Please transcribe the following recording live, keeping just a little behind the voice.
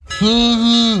Hear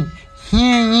ye,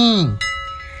 hear ye.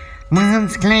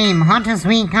 Wizards claim hottest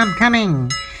week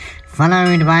upcoming,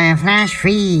 followed by a flash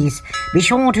freeze. Be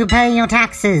sure to pay your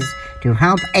taxes to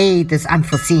help aid this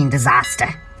unforeseen disaster.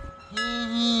 Hear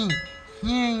ye,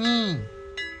 hear ye.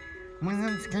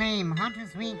 Wizards claim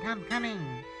hottest week upcoming,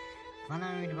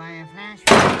 followed by a flash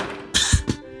freeze.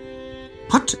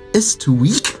 Hottest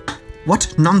week?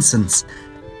 What nonsense!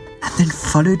 And then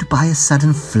followed by a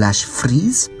sudden flash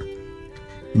freeze?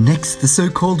 Next, the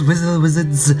so-called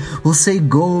wizards will say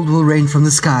gold will rain from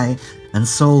the sky and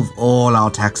solve all our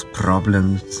tax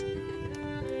problems.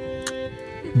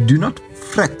 Do not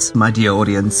fret, my dear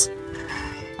audience,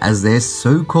 as their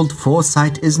so-called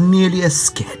foresight is merely a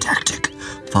scare tactic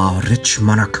for our rich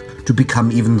monarch to become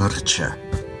even richer.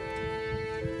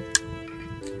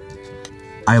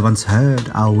 I once heard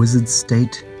our wizards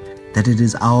state that it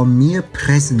is our mere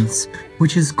presence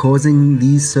which is causing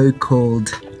these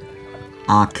so-called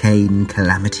arcane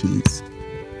calamities.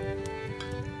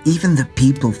 Even the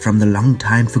people from the long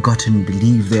time forgotten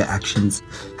believe their actions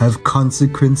have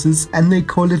consequences, and they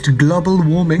call it global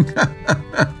warming.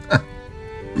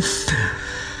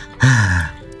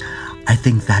 I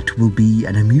think that will be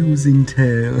an amusing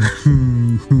tale.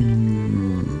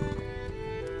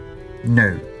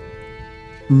 No.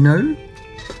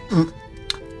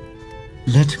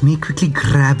 Let me quickly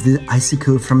grab the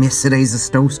icicle from yesterday's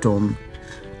snowstorm,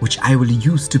 which I will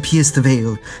use to pierce the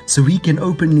veil so we can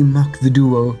openly mock the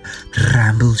duo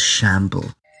Ramble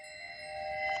Shamble.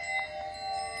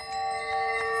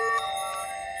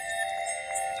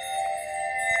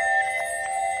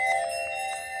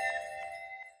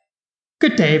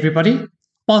 Good day, everybody.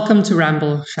 Welcome to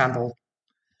Ramble Shamble.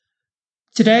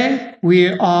 Today, we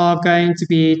are going to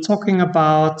be talking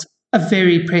about a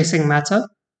very pressing matter,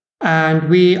 and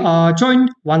we are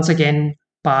joined once again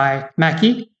by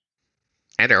Mackie.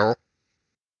 Hello.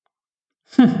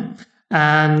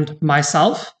 And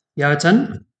myself,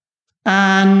 Jotun,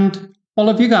 and all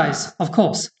of you guys, of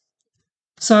course.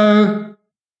 So,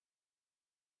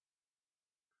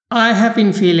 I have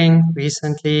been feeling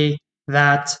recently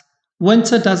that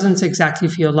winter doesn't exactly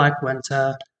feel like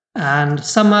winter, and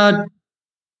summer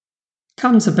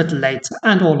comes a bit late,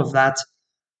 and all of that.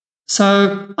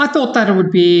 So, I thought that it would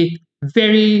be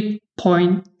very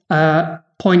poignant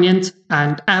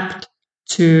and apt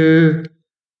to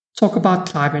talk about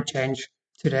climate change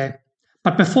today.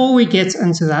 But before we get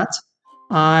into that,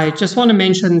 I just want to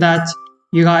mention that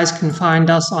you guys can find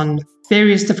us on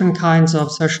various different kinds of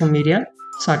social media,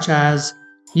 such as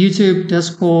YouTube,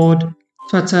 Discord,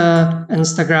 Twitter,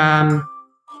 Instagram.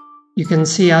 You can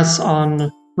see us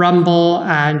on Rumble,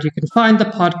 and you can find the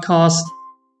podcast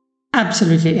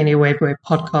absolutely anywhere where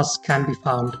podcasts can be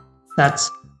found.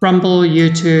 That's Rumble,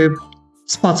 YouTube,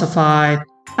 Spotify,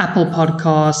 Apple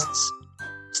Podcasts,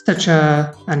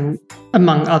 Stitcher, and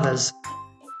among others.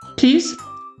 Please,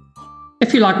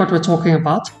 if you like what we're talking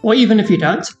about, or even if you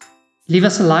don't, leave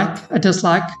us a like, a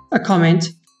dislike, a comment,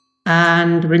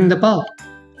 and ring the bell,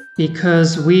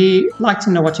 because we like to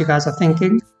know what you guys are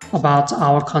thinking about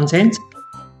our content.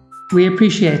 We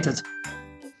appreciate it.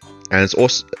 And it's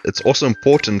also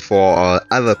important for our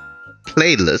other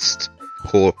playlist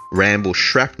called Ramble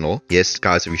Shrapnel. Yes,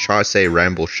 guys, if you try to say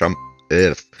Ramble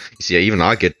you see, even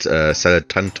I get salad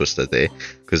tongue twister there,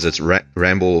 because it's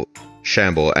Ramble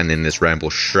Shamble and then there's Ramble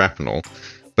Shrapnel.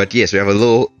 But yes, we have a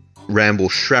little Ramble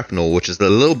Shrapnel, which is the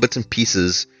little bits and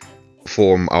pieces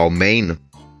from our main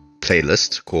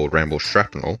playlist called Ramble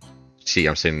Shrapnel. See,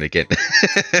 I'm saying it again.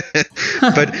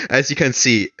 But as you can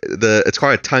see, it's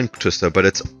quite a tongue twister, but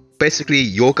it's basically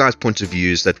your guys' point of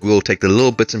views that we'll take the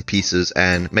little bits and pieces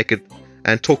and make it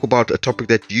and talk about a topic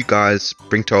that you guys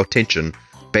bring to our attention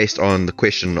based on the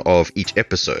question of each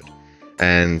episode.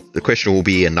 And the question will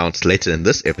be announced later in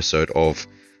this episode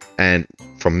and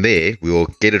from there we will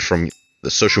get it from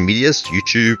the social medias,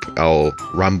 YouTube, our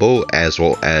Rumble, as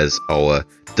well as our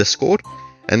Discord.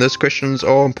 And those questions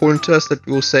are important to us that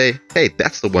we'll say, hey,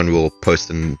 that's the one we'll post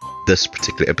in this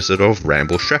particular episode of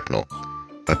Ramble Shrapnel.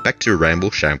 But back to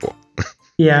Ramble Shamble.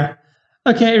 Yeah.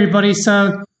 Okay, everybody.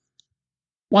 So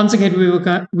once again,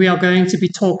 we are going to be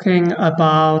talking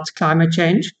about climate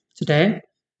change today,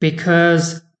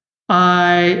 because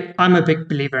I'm a big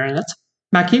believer in it.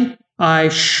 Mackie, I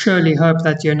surely hope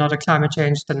that you're not a climate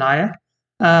change denier.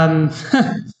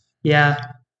 Yeah,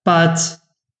 but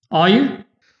are you?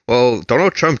 Well,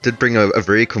 Donald Trump did bring a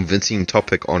very convincing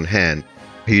topic on hand.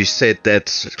 He said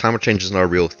that climate change is not a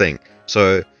real thing.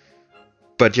 So,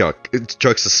 but yeah,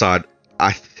 jokes aside,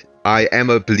 I am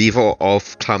a believer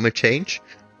of climate change.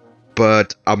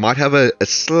 but I might have a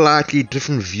slightly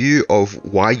different view of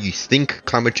why you think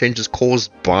climate change is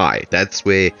caused by. That's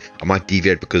where I might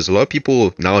deviate, because a lot of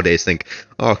people nowadays think,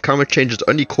 oh, climate change is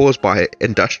only caused by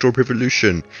industrial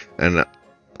revolution, and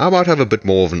I might have a bit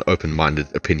more of an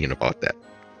open-minded opinion about that.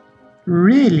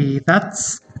 Really?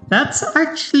 That's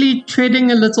actually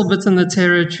treading a little bit in the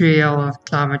territory of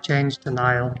climate change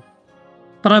denial.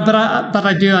 But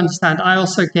I do understand. I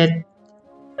also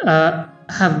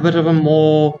have a bit of a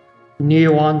more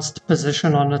nuanced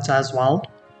position on it as well.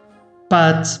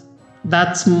 But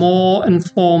that's more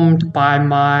informed by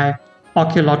my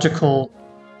archaeological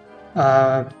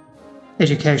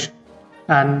education.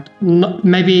 And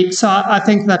maybe, so I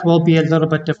think that will be a little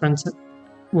bit different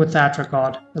with that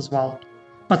regard as well.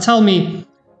 But tell me,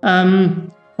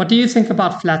 what do you think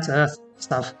about flat Earth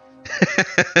stuff?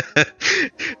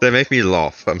 They make me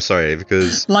laugh. I'm sorry,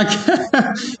 because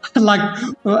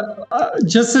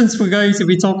just since we're going to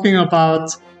be talking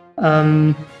about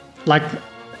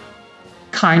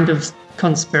kind of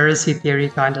conspiracy theory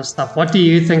kind of stuff, what do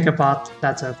you think about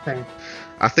flat Earth thing?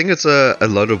 I think it's a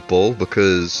load of bull,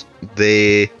 because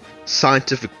their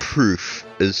scientific proof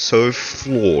is so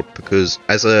flawed. Because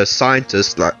as a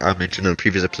scientist, like I mentioned in a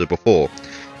previous episode before,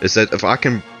 is that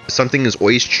something is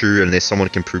always true unless someone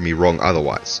can prove me wrong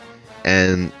otherwise.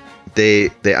 And their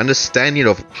understanding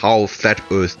of how flat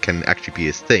Earth can actually be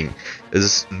a thing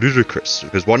is ludicrous,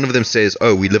 because one of them says,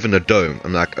 oh, we live in a dome.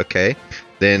 I'm like, okay,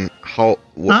 then how...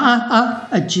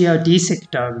 a geodesic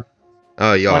dome.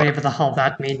 Oh, yeah. Whatever the hell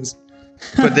that means.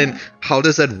 But then how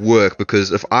does that work?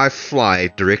 Because if I fly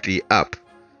directly up,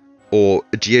 or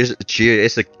a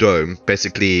geodesic dome,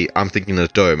 basically I'm thinking a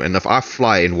dome, and if I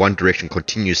fly in one direction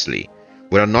continuously,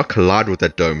 would I not collide with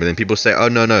that dome? And then people say, oh,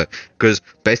 no, because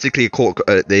basically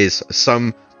there's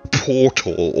some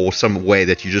portal or some way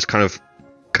that you just kind of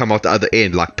come out the other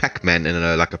end, like Pac-Man in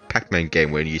a Pac-Man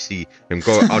game, where you see him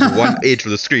go out one edge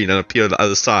of the screen and appear on the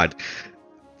other side.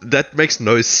 That makes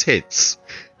no sense.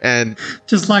 And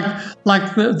just like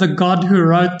the god who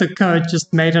wrote the code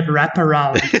just made it wrap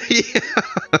around. Yeah,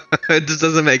 it just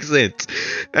doesn't make sense.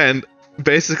 And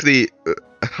basically,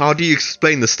 how do you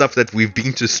explain the stuff that we've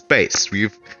been to space?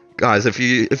 Guys, if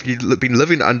you've been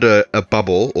living under a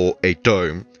bubble or a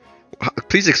dome,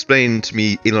 please explain to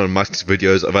me Elon Musk's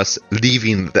videos of us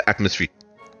leaving the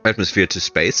atmosphere to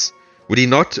space. Would he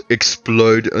not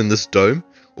explode in this dome?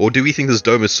 Or do we think this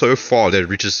dome is so far that it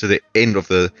reaches to the end of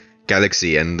the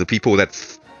galaxy, and the people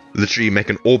that literally make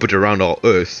an orbit around our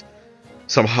Earth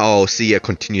somehow see a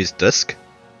continuous disk?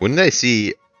 Wouldn't they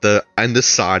see the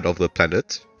underside of the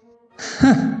planet?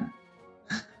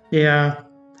 Yeah.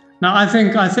 No, I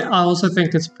also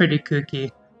think it's pretty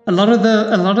kooky. A lot of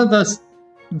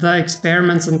the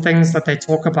experiments and things that they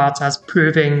talk about as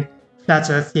proving flat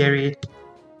Earth theory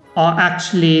are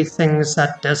actually things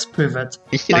that disprove it.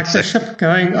 Yeah, like the ship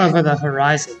going over the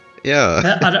horizon.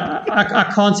 Yeah. I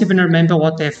can't even remember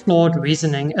what their flawed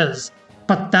reasoning is.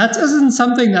 But that isn't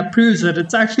something that proves it.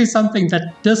 It's actually something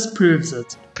that disproves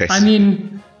it. I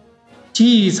mean,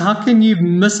 geez, how can you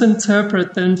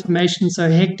misinterpret the information so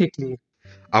hectically?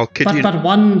 But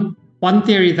one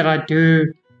theory that I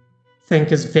do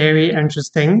think is very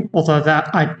interesting, although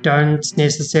that I don't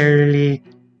necessarily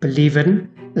believe in,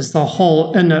 is the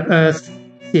whole inner Earth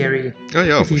theory. Oh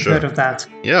yeah, if you've heard of that.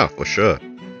 Yeah, for sure.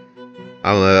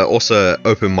 I'm also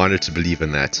open-minded to believe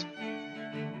in that.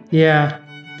 Yeah,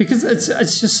 because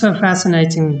it's just so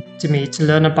fascinating to me to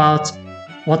learn about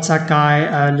what's that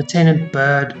guy, Lieutenant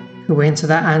Byrd, who went to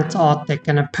the Antarctic,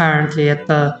 and apparently at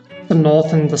the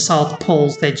North and the South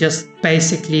Poles, they're just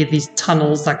basically these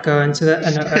tunnels that go into the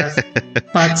inner Earth.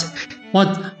 But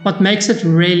what makes it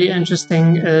really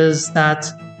interesting is that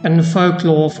in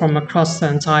folklore from across the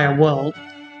entire world,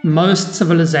 most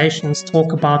civilizations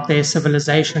talk about their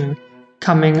civilization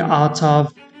coming out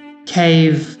of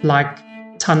cave-like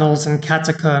tunnels and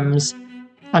catacombs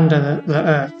under the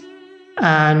earth.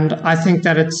 And I think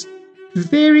that it's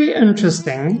very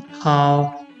interesting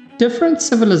how different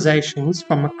civilizations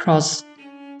from across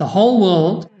the whole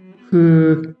world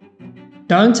who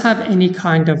don't have any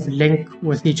kind of link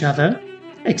with each other,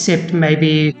 except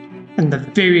maybe in the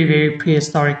very, very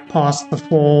prehistoric past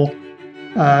before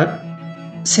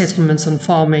settlements and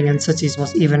farming and cities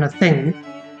was even a thing,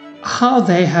 how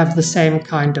they have the same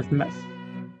kind of myth.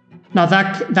 Now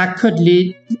that could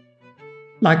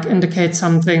indicate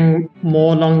something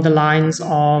more along the lines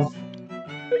of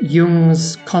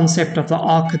Jung's concept of the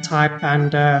archetype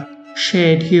and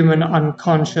shared human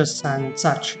unconscious and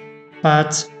such.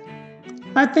 But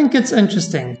I think it's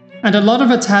interesting. And a lot of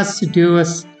it has to do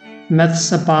with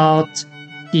myths about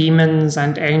demons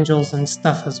and angels and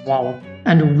stuff as well,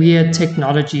 and weird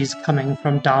technologies coming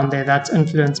from down there that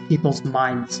influence people's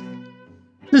minds.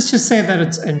 Let's just say that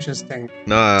it's interesting.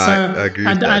 No, I agree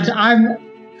with that.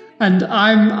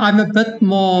 I'm a bit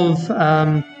more of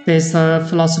there's a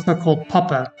philosopher called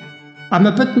Popper. I'm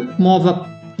a bit more of a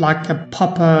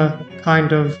Popper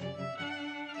kind of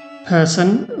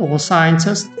person or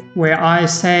scientist, where I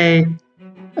say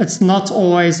it's not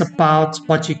always about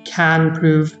what you can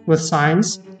prove with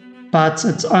science, but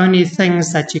it's only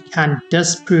things that you can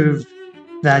disprove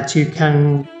that you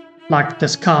can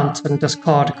discount and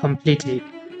discard completely.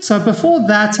 So before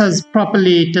that is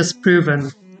properly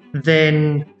disproven,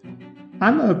 then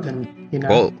I'm open,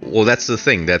 Well, that's the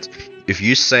thing, that if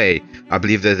you say, I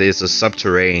believe that there's a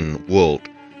subterranean world,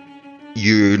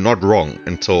 you're not wrong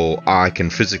until I can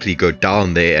physically go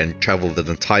down there and travel the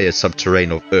entire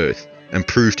subterranean of Earth and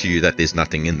prove to you that there's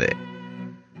nothing in there.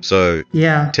 So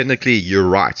technically you're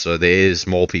right. So there is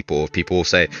mole people. People will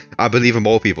say, I believe in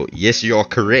mole people. Yes, you are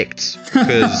correct.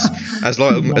 Because as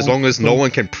long as no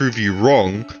one can prove you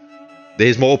wrong,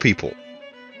 there's mole people.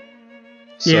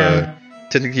 So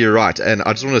technically you're right. And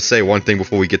I just want to say one thing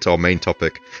before we get to our main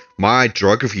topic. My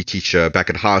geography teacher back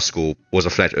in high school was a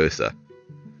flat earther.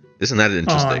 Isn't that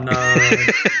interesting?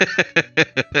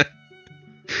 Oh, no.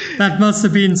 That must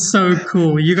have been so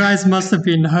cool. You guys must have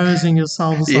been hosing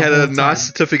yourselves. He had a nice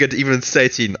certificate even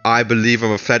stating, I believe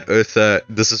I'm a flat earther.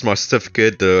 This is my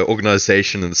certificate, the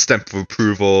organization and the stamp of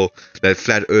approval that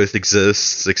flat earth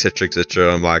exists, etc.,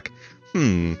 etc. I'm like,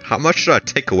 how much should I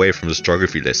take away from this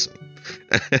geography lesson?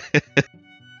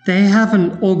 They have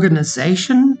an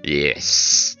organization?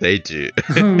 Yes, they do.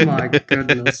 Oh my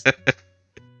goodness.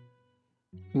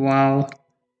 Wow.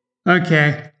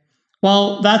 Okay.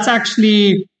 Well, that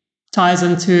actually ties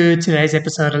into today's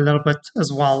episode a little bit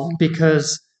as well,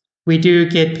 because we do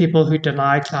get people who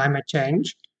deny climate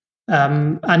change.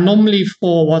 And normally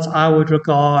for what I would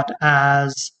regard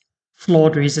as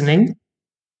flawed reasoning,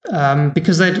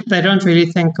 because they don't really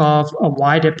think of a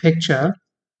wider picture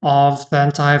of the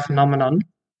entire phenomenon.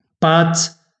 But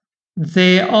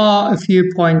there are a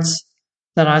few points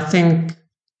that I think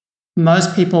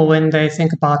most people, when they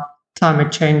think about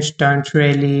climate change, don't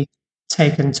really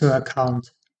take into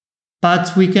account.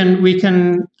 But we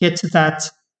can get to that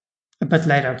a bit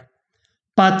later.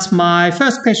 But my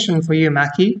first question for you,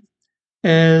 Mackie,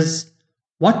 is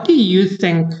what do you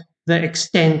think the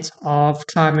extent of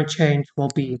climate change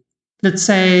will be? Let's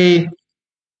say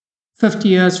 50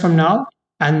 years from now,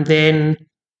 and then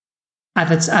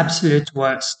at its absolute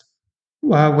worst,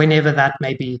 whenever that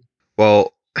may be.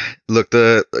 Well, look,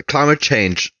 the climate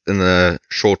change in the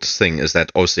short thing is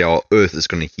that obviously our Earth is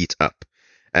going to heat up.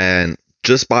 And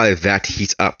just by that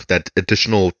heat up, that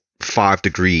additional 5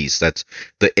 degrees, that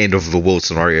the end of the world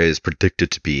scenario is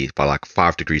predicted to be by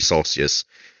 5 degrees Celsius,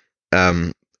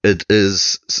 it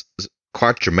is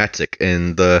quite dramatic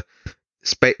in the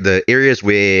areas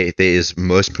where there is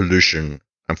most pollution.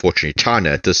 Unfortunately, China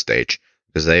at this stage,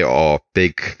 because they are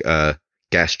big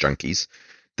gas junkies,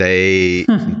 they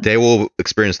will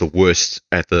experience the worst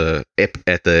at the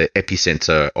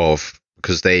epicenter of,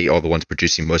 because they are the ones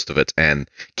producing most of it and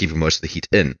keeping most of the heat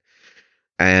in.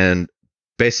 And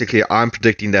basically, I'm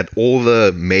predicting that all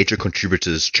the major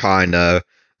contributors, China,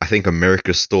 I think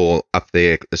America's still up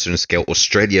there at a certain scale,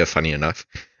 Australia, funny enough,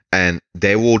 and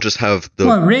they will just have the...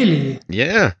 Oh, really?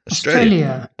 Yeah,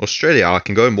 Australia. I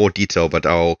can go in more detail, but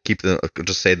I'll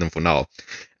just say them for now.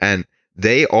 And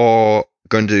they are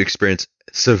going to experience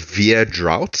severe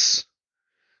droughts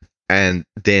and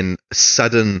then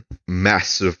sudden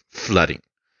massive flooding.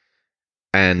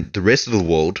 And the rest of the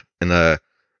world, in a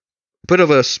bit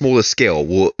of a smaller scale,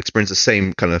 will experience the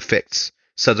same kind of effects.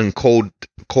 Sudden cold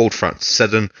fronts,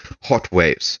 sudden hot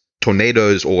waves,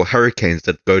 tornadoes or hurricanes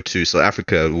that go to South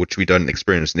Africa, which we don't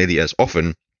experience nearly as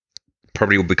often,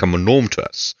 probably will become a norm to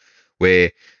us.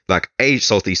 Where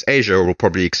Southeast Asia will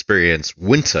probably experience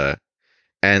winter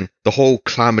and the whole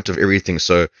climate of everything.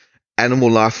 So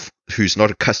animal life who's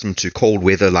not accustomed to cold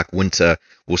weather like winter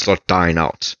will start dying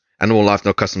out. Animal life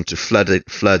not accustomed to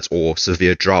floods or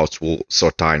severe droughts will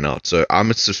start dying out. So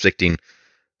I'm expecting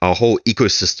our whole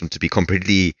ecosystem to be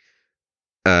completely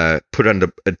put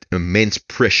under immense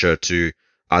pressure to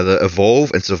either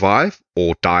evolve and survive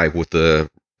or die with the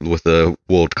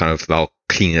world kind of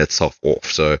cleaning itself off.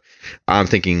 So I'm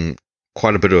thinking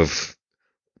quite a bit of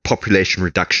population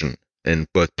reduction in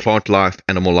both plant life,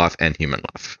 animal life, and human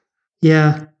life.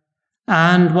 Yeah.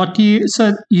 And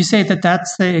so you say that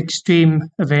that's the extreme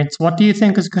events. What do you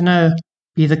think is going to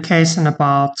be the case in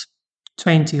about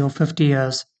 20 or 50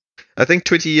 years? I think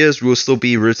 20 years will still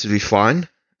be relatively fine.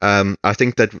 I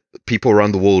think that people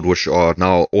around the world, which are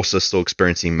now also still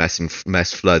experiencing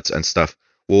mass floods and stuff,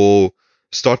 will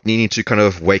start needing to kind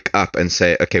of wake up and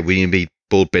say, okay, we need to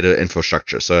build better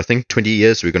infrastructure. So I think 20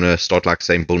 years, we're going to start like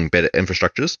saying building better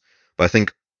infrastructures. But I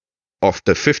think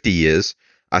after 50 years,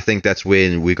 I think that's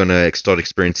when we're going to start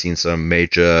experiencing some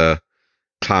major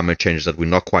climate changes that we're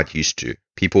not quite used to.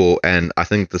 And I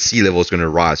think the sea level is going to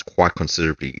rise quite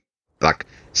considerably. Like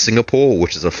Singapore,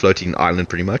 which is a floating island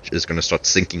pretty much, is going to start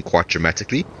sinking quite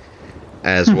dramatically,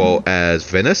 as well as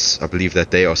Venice. I believe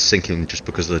that they are sinking just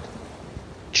because of the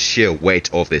sheer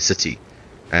weight of their city.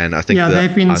 And I think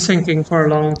they've been sinking for a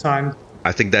long time.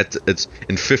 I think that it's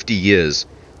in 50 years,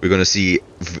 we're going to see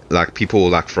like people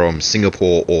like from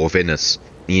Singapore or Venice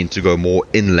needing to go more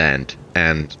inland,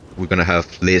 and we're going to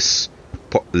have less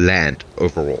land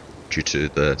overall due to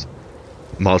the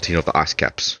melting of the ice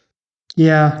caps.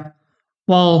 Yeah.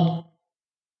 Well,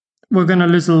 we're going to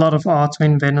lose a lot of art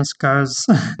when Venice goes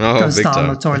down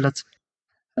the toilet,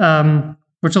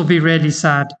 which will be really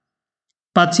sad.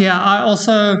 But yeah,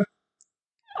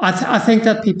 I think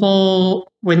that people,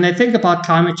 when they think about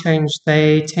climate change,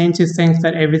 they tend to think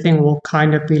that everything will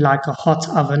kind of be like a hot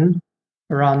oven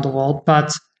around the world.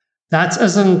 But that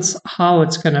isn't how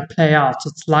it's going to play out.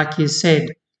 It's like you said,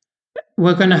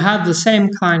 we're going to have the same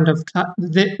kind of,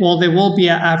 there will be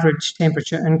an average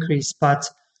temperature increase, but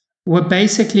we're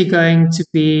basically going to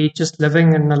be just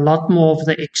living in a lot more of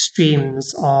the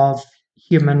extremes of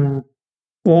human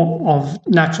or of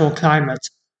natural climate.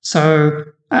 So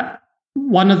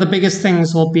one of the biggest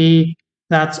things will be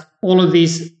that all of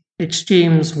these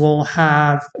extremes will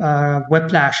have a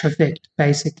whiplash effect,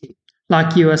 basically.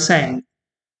 Like you were saying,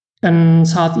 in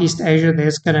Southeast Asia,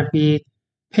 there's going to be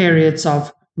periods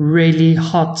of really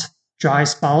hot, dry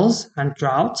spells and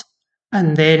drought.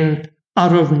 And then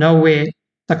out of nowhere,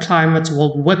 the climate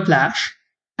will whiplash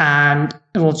and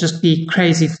it will just be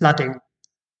crazy flooding.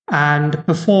 And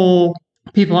before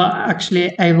people are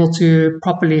actually able to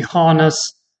properly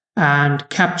harness and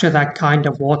capture that kind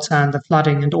of water and the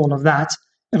flooding and all of that,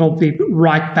 it'll be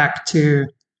right back to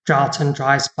drought and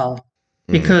dry spell.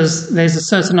 Because there's a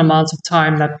certain amount of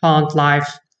time that plant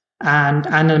life and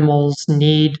animals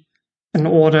need in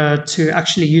order to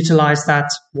actually utilize that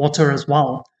water as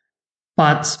well.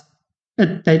 But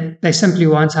they simply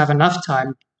won't have enough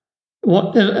time.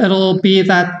 It'll be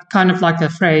that kind of like the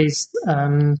phrase,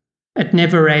 it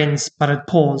never rains, but it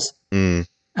pours.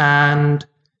 And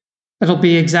it'll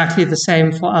be exactly the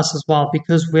same for us as well,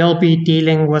 because we'll be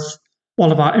dealing with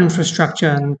all of our infrastructure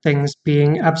and things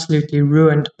being absolutely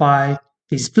ruined by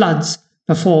these floods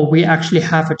before we actually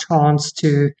have a chance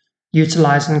to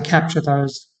utilize and capture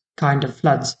those kind of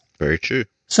floods. Very true.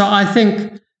 So I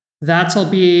think that'll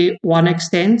be one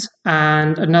extent.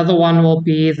 And another one will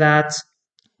be that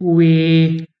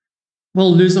we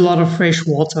will lose a lot of fresh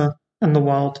water in the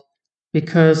world,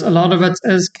 because a lot of it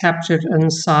is captured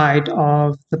inside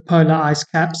of the polar ice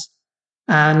caps.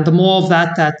 And the more of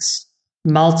that that's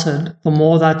melted, the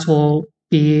more that will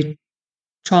be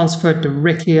transferred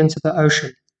directly into the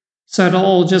ocean. So it'll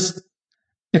all just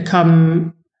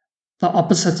become the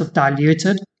opposite of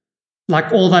diluted.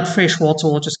 Like all that fresh water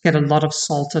will just get a lot of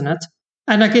salt in it.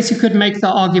 And I guess you could make the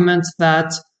argument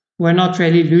that we're not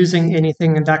really losing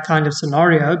anything in that kind of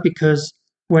scenario, because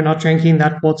we're not drinking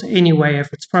that water anyway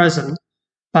if it's frozen.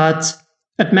 But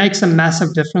it makes a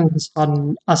massive difference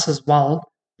on us as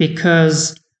well,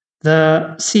 because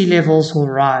the sea levels will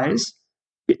rise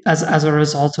as a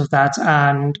result of that.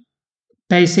 And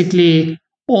basically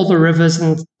all the rivers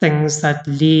and things that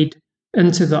lead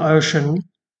into the ocean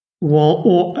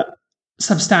or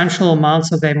substantial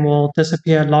amounts of them will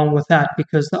disappear along with that,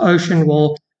 because the ocean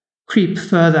will creep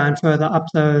further and further up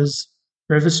those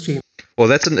river streams. Well,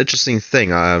 that's an interesting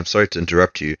thing. I'm sorry to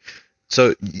interrupt you.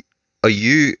 So are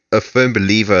you a firm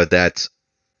believer that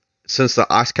since the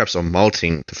ice caps are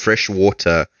melting, the fresh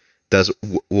water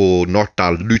will not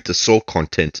dilute the salt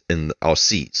content in our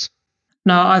seas?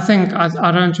 No,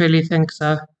 I don't really think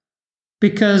so,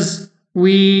 because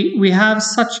we have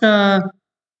such a,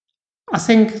 I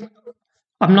think,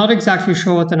 I'm not exactly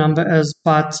sure what the number is,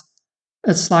 but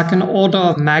it's like an order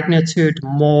of magnitude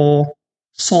more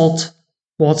salt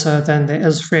water than there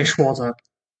is fresh water.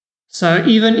 So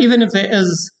even if there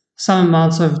is some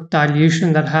amounts of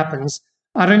dilution that happens,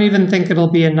 I don't even think it'll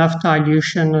be enough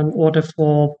dilution in order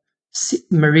for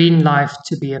marine life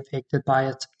to be affected by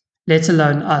it, let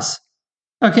alone us.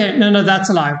 Okay, no, that's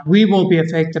a lie. We will be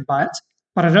affected by it,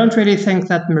 but I don't really think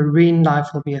that marine life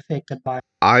will be affected by it.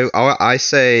 I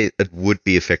say it would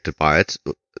be affected by it.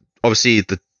 Obviously,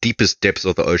 the deepest depths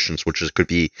of the oceans,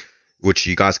 which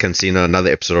you guys can see in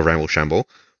another episode of Ramble Shamble.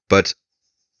 But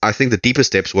I think the deeper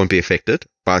steps won't be affected,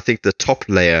 but I think the top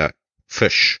layer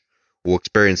fish will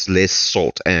experience less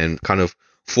salt and kind of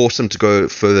force them to go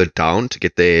further down to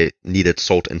get their needed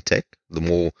salt intake, the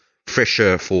more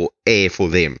fresher for air for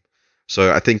them.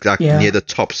 So I think like near the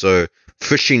top, so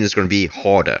fishing is going to be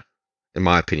harder, in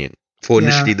my opinion. For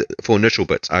initial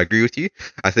bits, I agree with you.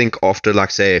 I think after, like,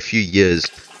 say, a few years,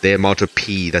 the amount of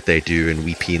pee that they do, and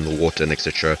we pee in the water and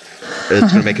etc.,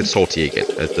 it's going to make it salty again.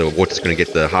 The water's going to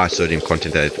get the high sodium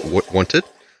content that it wanted.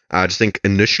 I just think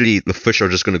initially the fish are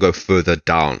just going to go further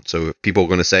down. So people are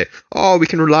going to say, oh, we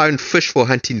can rely on fish for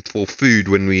hunting for food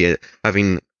when we're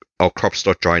having our crops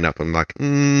start drying up. I'm like,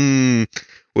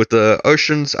 with the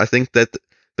oceans, I think that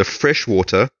the fresh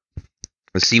water,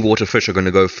 the seawater fish are going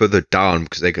to go further down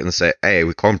because they're going to say, hey,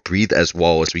 we can't breathe as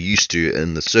well as we used to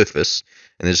in the surface.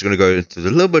 And they're just going to go into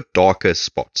the little bit darker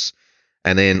spots.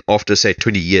 And then after, say,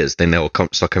 20 years, then they'll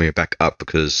start coming back up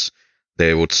because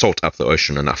they would salt up the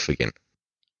ocean enough again.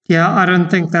 Yeah, I don't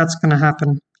think that's going to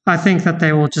happen. I think that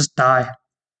they will just die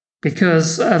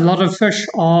because a lot of fish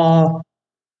are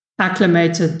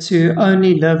acclimated to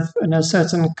only live in a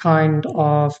certain kind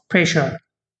of pressure.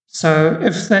 So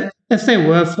if they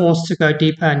were forced to go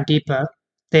deeper and deeper,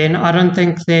 then I don't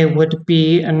think there would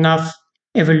be enough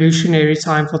evolutionary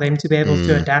time for them to be able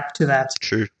to adapt to that.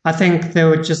 True. I think there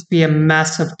would just be a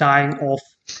massive dying off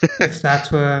if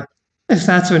that were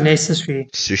necessary.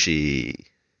 Sushi.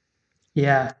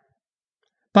 Yeah.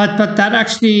 But that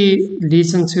actually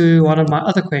leads into one of my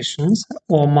other questions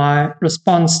or my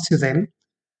response to them.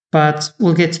 But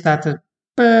we'll get to that a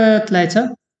bit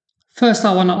later. First,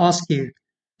 I want to ask you,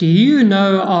 do you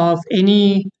know of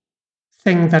anything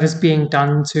that is being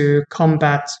done to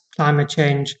combat climate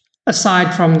change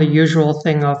aside from the usual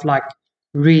thing of like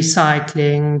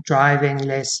recycling, driving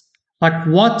less? Like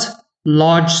what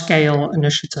large-scale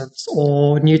initiatives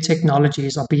or new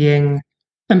technologies are being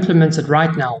implemented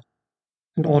right now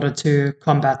in order to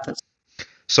combat this?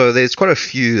 So there's quite a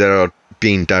few that are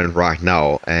being done right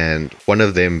now, and one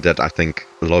of them that I think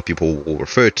a lot of people will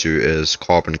refer to is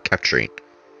carbon capturing,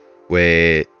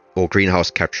 or greenhouse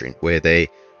capturing, where they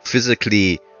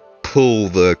physically pull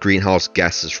the greenhouse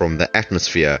gases from the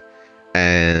atmosphere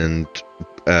and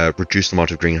reduce the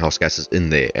amount of greenhouse gases in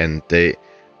there. And they,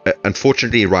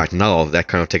 unfortunately, right now, that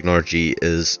kind of technology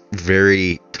is a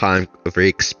very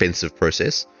expensive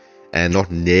process, and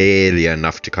not nearly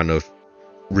enough to kind of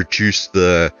reduce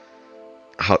the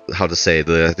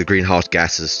the greenhouse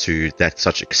gases to that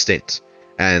such extent.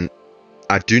 And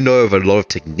I do know of a lot of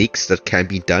techniques that can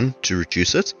be done to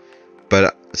reduce it,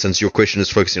 but since your question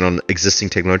is focusing on existing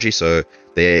technology, so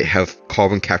they have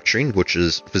carbon capturing, which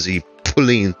is physically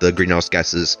pulling the greenhouse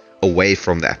gases away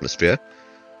from the atmosphere.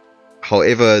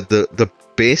 However, the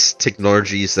best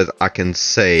technologies that I can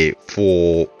say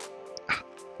for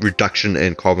reduction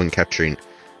in carbon capturing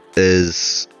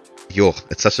is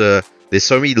there's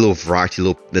so many little variety,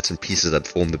 little bits and pieces that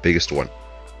form the biggest one.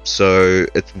 So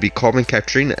it would be carbon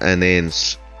capturing and then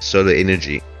solar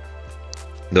energy.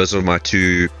 Those are my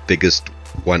two biggest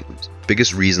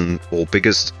reason or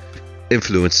biggest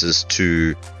influences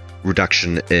to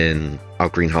reduction in our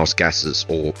greenhouse gases,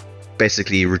 or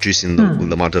basically reducing the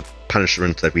amount of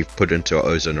punishment that we've put into our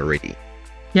ozone already.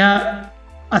 Yeah,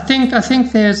 I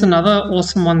think there's another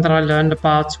awesome one that I learned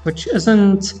about, which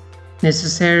isn't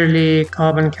necessarily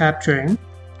carbon capturing,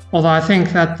 although I think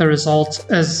that the result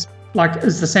is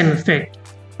the same effect.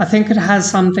 I think it has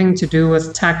something to do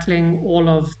with tackling all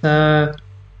of the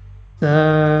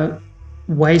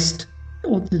waste,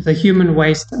 or the human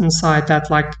waste inside that,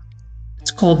 like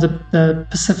it's called the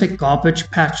Pacific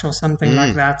Garbage Patch or something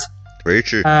like that. Very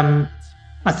true.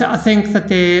 I think that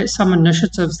there are some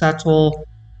initiatives that will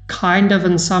kind of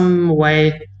in some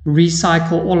way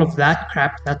recycle all of that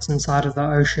crap that's inside of the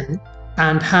ocean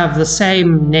and have the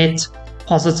same net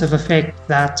positive effect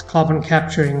that carbon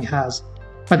capturing has.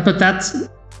 But that's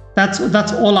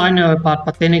all I know about.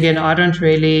 But then again, I don't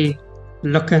really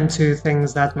look into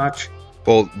things that much.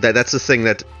 Well, that's the thing,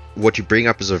 that what you bring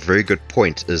up is a very good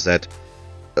point, is that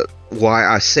why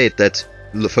I said that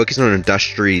focusing on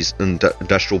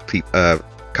industrial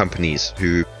companies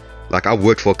who, like, I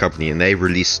worked for a company and they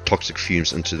release toxic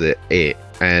fumes into the air,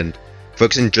 and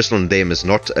focusing just on them is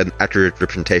not an accurate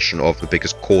representation of the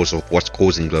biggest cause of what's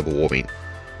causing global warming.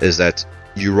 Is that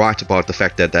you're right about the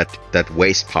fact that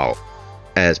waste power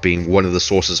as being one of the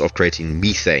sources of creating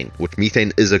methane, which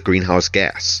methane is a greenhouse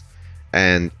gas,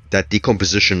 and that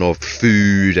decomposition of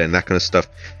food and that kind of stuff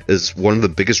is one of the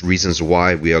biggest reasons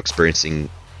why we are experiencing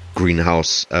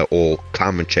greenhouse or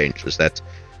climate change. Is that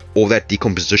all that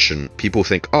decomposition, people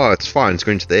think, oh, it's fine, it's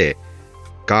going to the air.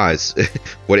 guys,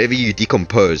 whatever you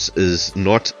decompose is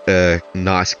not a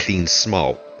nice, clean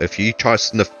smell. If you try to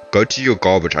sniff, go to your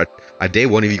garbage. I dare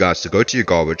one of you guys to go to your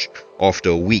garbage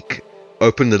after a week,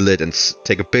 open the lid and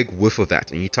take a big whiff of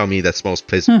that, and you tell me that smells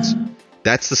pleasant.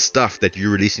 That's the stuff that you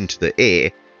release into the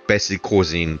air, basically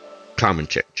causing climate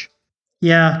change.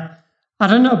 Yeah, I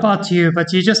don't know about you,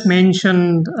 but you just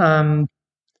mentioned the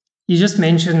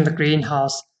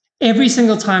greenhouse. Every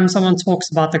single time someone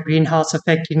talks about the greenhouse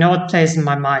effect, you know what plays in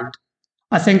my mind?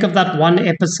 I think of that one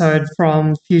episode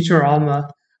from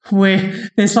Futurama where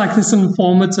there's like this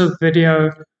informative video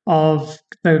of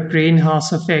the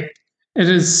greenhouse effect. It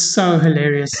is so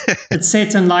hilarious. It's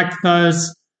set in like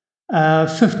those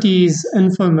 50s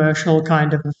infomercial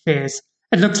kind of affairs.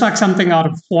 It looks like something out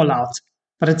of Fallout,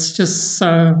 but it's just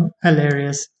so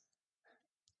hilarious.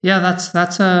 Yeah,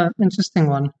 that's a interesting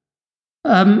one.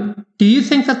 Do you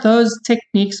think that those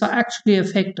techniques are actually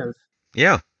effective?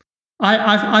 Yeah.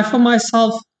 I for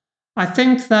myself, I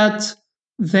think that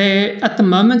at the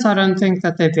moment, I don't think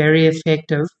that they're very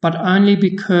effective, but only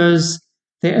because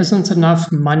there isn't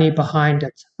enough money behind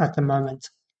it at the moment.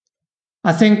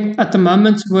 I think at the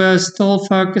moment, we're still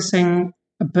focusing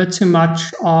a bit too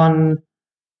much on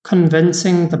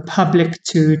convincing the public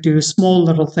to do small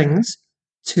little things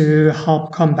to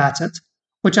help combat it,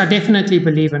 which I definitely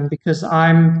believe in, because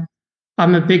I'm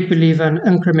a big believer in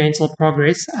incremental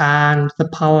progress and the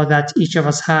power that each of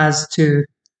us has to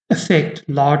affect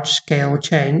large-scale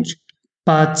change.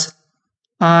 But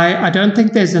I don't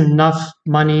think there's enough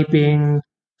money being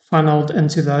funneled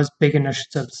into those big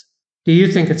initiatives. Do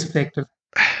you think it's effective?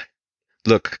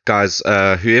 Look, guys,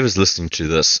 whoever's listening to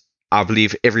this, I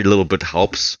believe every little bit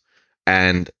helps.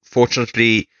 And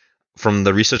fortunately, from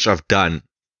the research I've done,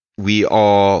 we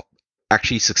are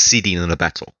actually succeeding in the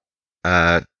battle.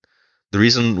 The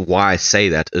reason why I say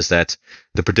that is that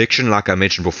the prediction, like I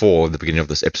mentioned before at the beginning of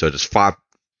this episode, is 5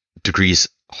 degrees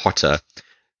hotter.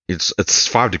 It's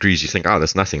 5 degrees. You think, oh,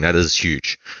 that's nothing. That is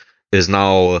huge. Is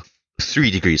now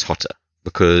 3 degrees hotter,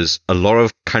 because a lot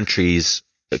of countries,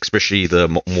 especially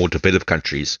the more developed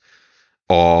countries,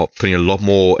 are putting a lot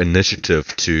more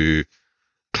initiative to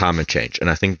climate change. And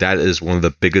I think that is one of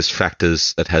the biggest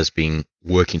factors that has been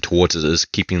working towards it, is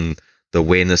keeping the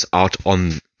awareness out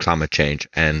on climate change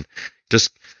and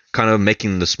just kind of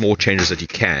making the small changes that you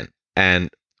can. And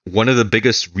one of the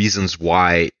biggest reasons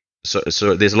why, so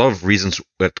there's a lot of reasons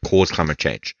that cause climate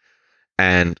change.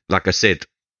 And like I said,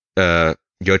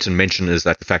 Jotun mentioned, is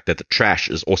that the fact that the trash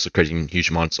is also creating huge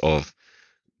amounts of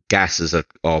gases that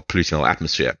are polluting our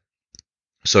atmosphere.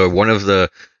 So one of the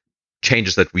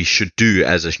changes that we should do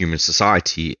as a human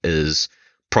society is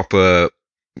proper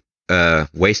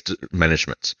waste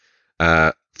management,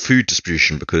 food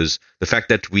distribution, because the fact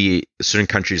that certain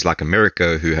countries like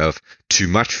America who have too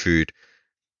much food,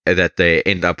 that they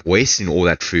end up wasting all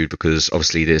that food, because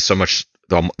obviously there's so much,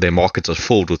 their markets are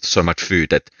filled with so much food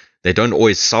that they don't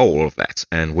always sell all of that.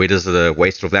 And where does the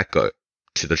waste of that go?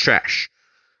 To the trash.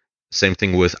 Same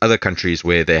thing with other countries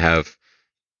where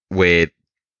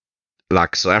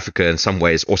like South Africa in some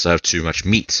ways also have too much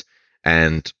meat.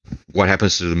 And what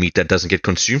happens to the meat that doesn't get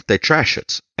consumed? They trash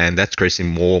it. And that's creating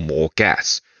more and more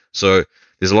gas. So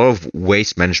there's a lot of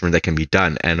waste management that can be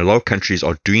done. And a lot of countries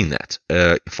are doing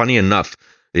that. Funny enough,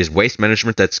 there's waste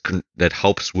management that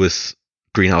helps with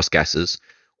greenhouse gases.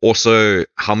 Also,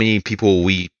 how many people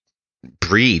we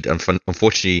breed.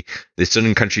 Unfortunately, there's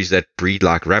certain countries that breed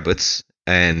like rabbits.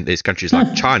 And there's countries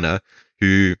like China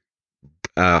who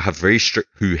have very strict,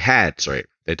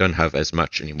 they don't have as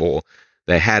much anymore.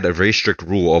 They had a very strict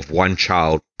rule of 1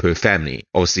 child per family.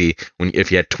 Obviously,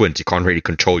 if you had twins, you can't really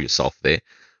control yourself there.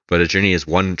 But it generally is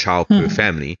 1 child per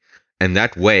family. And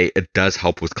that way, it does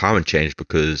help with climate change,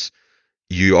 because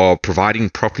you are providing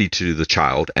properly to the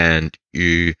child, and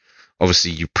you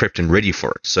prepped and ready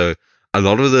for it. So a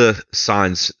lot of the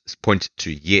signs point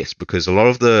to yes, because a lot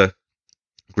of the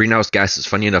greenhouse gases,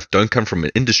 funny enough, don't come from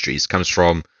industries. It comes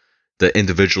from the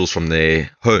individuals from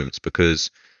their homes,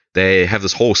 because they have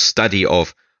this whole study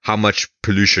of how much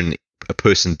pollution a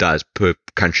person does per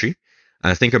country.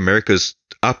 And I think America's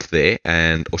up there,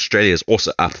 and Australia is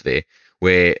also up there,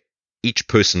 where each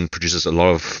person produces a lot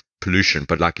of pollution.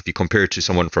 But like if you compare it to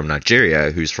someone from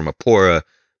Nigeria who's from a poorer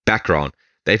background,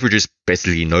 they produce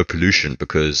basically no pollution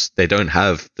because they don't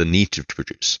have the need to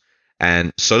produce.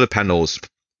 And solar panels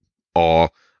are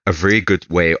a very good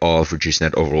way of reducing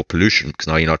that overall pollution, because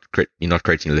now you're not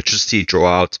creating electricity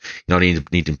draw out, you're not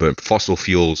needing to burn fossil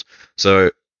fuels. So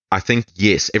I think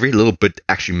yes, every little bit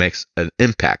actually makes an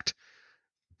impact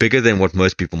bigger than what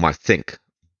most people might think.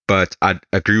 But I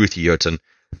agree with you, Jotun,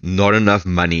 not enough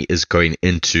money is going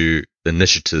into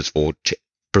initiatives for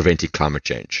preventing climate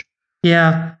change.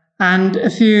 Yeah, and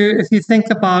if you think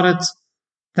about it,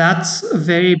 that's a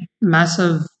very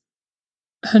massive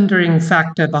hindering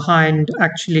factor behind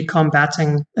actually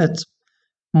combating it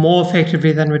more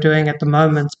effectively than we're doing at the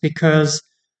moment, because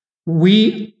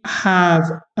we have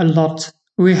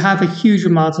a huge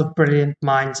amount of brilliant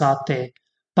minds out there,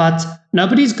 but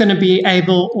nobody's going to be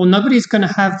able, or nobody's going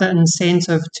to have the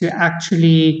incentive to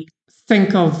actually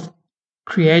think of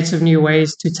creative new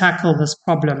ways to tackle this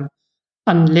problem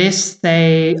unless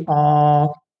they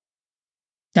are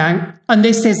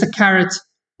unless there's a carrot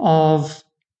of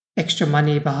extra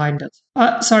money behind it.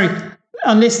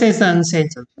 Unless there's the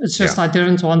incentive. It's just I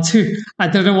didn't want to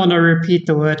repeat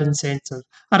the word incentive.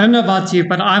 I don't know about you,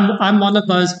 but I'm one of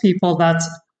those people that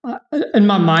in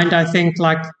my mind I think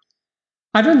like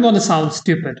I don't want to sound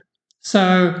stupid.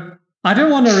 So I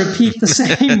don't want to repeat the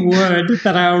same word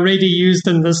that I already used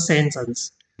in this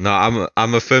sentence. No,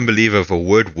 I'm a firm believer if a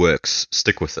word works,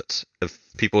 stick with it. If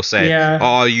people say,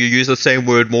 "Oh, you use the same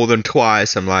word more than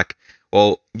twice," I'm like,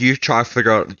 well, you try to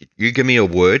figure out, you give me a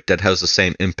word that has the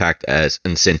same impact as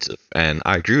incentive. And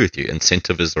I agree with you.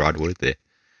 Incentive is the right word there.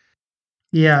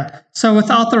 Yeah. So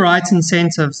without the right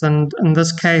incentives, and in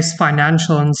this case,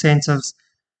 financial incentives,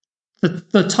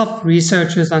 the top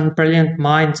researchers and brilliant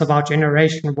minds of our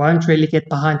generation won't really get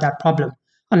behind that problem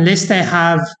unless they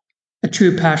have a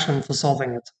true passion for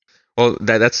solving it. Well,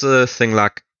 that's the thing.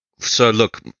 Like, so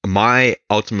look, my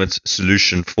ultimate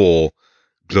solution for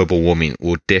global warming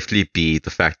would definitely be the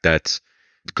fact that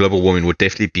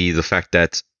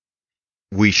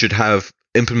we should have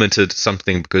implemented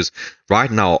something, because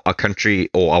right now our country,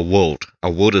 or our world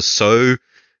is so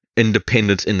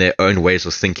independent in their own ways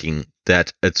of thinking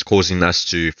that it's causing us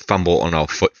to fumble on our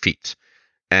feet.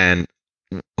 And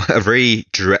a very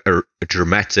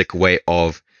dramatic way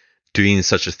of doing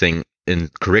such a thing in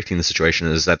correcting the situation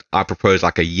is that I propose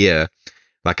like a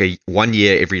 1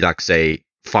 year every, like, say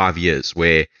 5 years,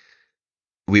 where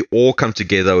we all come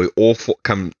together, we all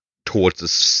come towards a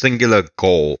singular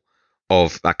goal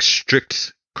of like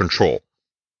strict control.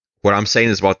 What I'm saying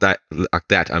is about that, like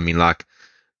that, I mean, like,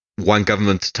 one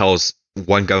government tells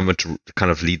one government to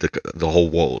kind of lead the whole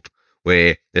world,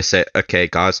 where they say, okay,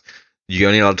 guys, you're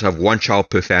only allowed to have one child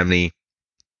per family,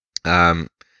 and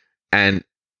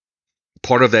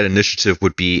part of that initiative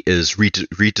is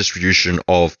redistribution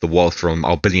of the wealth from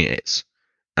our billionaires.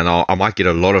 And I might get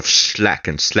a lot of slack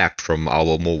and slap from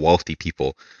our more wealthy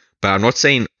people, but I'm not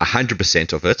saying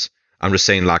 100% of it. I'm just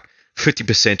saying like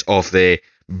 50% of their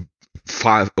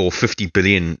 $5 or $50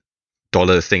 billion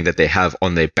thing that they have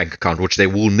on their bank account, which they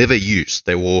will never use.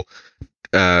 They will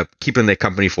keep in their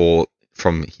company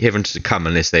from heaven to come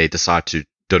unless they decide to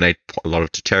donate a lot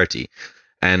of to charity.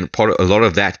 And a lot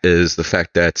of that is the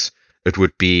fact that it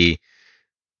would be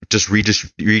just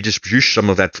redistribute some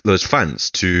of those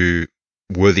funds to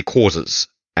worthy causes,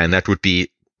 and that would be,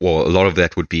 well, a lot of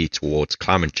that would be towards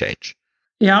climate change.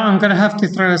 Yeah, I'm going to have to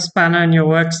throw a spanner in your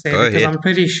works there. Go because ahead. I'm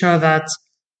pretty sure that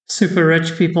super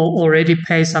rich people already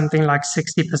pay something like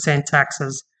 60%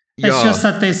 taxes. It's Yeah. just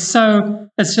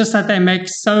that they make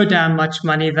so damn much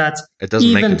money that It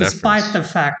doesn't make even a despite difference.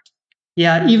 the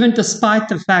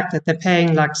fact that they're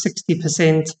paying like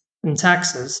 60% in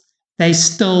taxes, they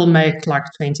still make like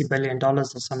 $20 billion or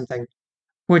something.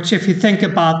 Which, if you think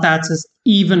about that, is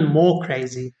even more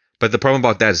crazy. But the problem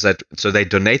about that is that, so they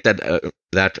donate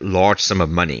that large sum of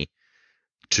money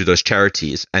to those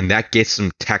charities, and that gets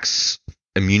them tax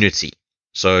immunity.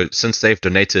 So since they've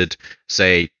donated,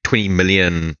 say, $20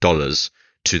 million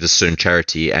to this certain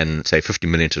charity and say $50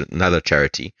 million to another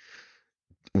charity,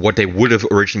 what they would have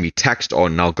originally been taxed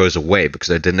on now goes away, because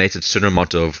they donated a certain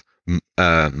amount of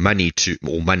money to,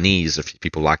 or monies, if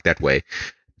people like that way,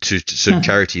 to certain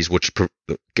charities, which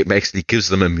basically gives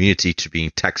them immunity to being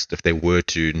taxed if they were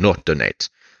to not donate.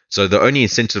 So the only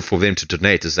incentive for them to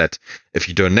donate is that if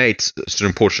you donate a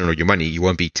certain portion of your money, you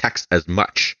won't be taxed as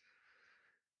much.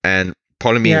 And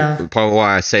part of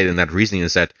why I say it in that reasoning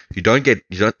is that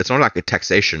it's not like a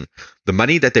taxation. The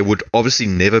money that they would obviously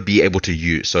never be able to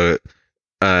use. So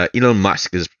Elon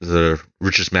Musk is the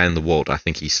richest man in the world. I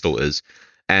think he still is.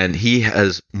 And he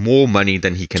has more money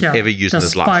than he can ever use in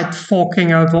his life. Despite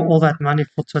forking over all that money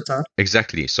for Twitter.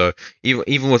 Exactly. So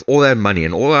even with all that money,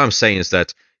 and all I'm saying is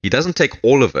that he doesn't take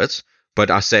all of it,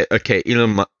 but I say, okay,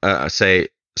 I say,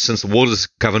 since the world is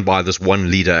governed by this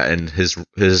one leader and his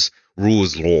rule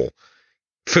is law,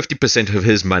 50% of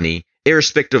his money,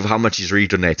 irrespective of how much he's already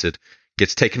donated,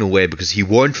 gets taken away because he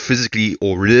won't physically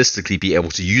or realistically be able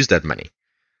to use that money.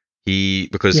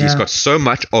 Because he's got so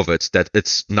much of it that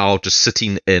it's now just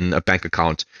sitting in a bank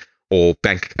account, or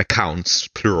bank accounts,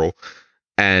 plural,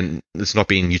 and it's not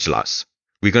being utilized.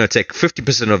 we're going to take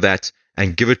 50% of that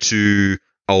and give it to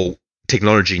our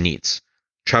technology needs.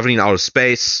 Traveling out of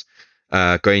space,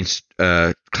 going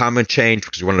climate change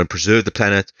because we want to preserve the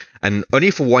planet, and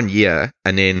only for 1 year,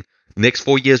 and then the next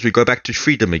 4 years we go back to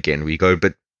freedom again. We go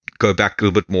back a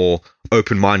little bit more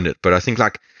open-minded. But I think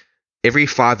like every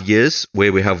 5 years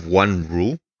where we have one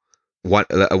rule,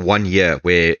 1 year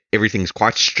where everything's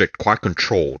quite strict, quite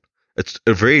controlled. It's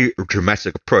a very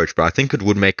dramatic approach, but I think it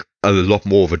would make a lot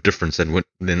more of a difference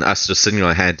than us just sitting on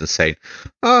our hands and saying,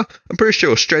 "Oh, I'm pretty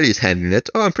sure Australia's handling it.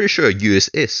 Oh, I'm pretty sure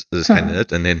USS is handling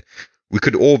it," and then we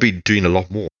could all be doing a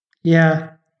lot more.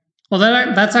 Yeah. Well,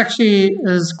 that's actually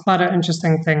is quite an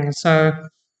interesting thing. So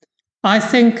I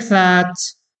think that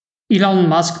Elon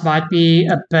Musk might be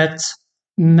a bit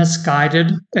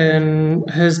misguided in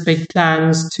his big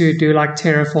plans to do like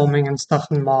terraforming and stuff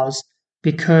on Mars,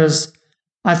 because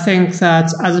I think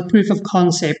that as a proof of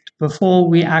concept, before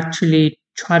we actually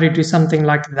try to do something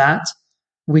like that,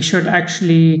 we should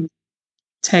actually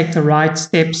take the right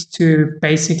steps to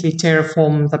basically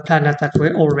terraform the planet that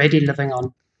we're already living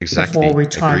on. Exactly. Before we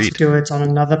try Agreed. to do it on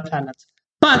another planet.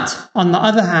 But on the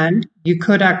other hand, you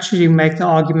could actually make the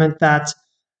argument that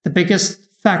the biggest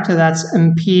factor that's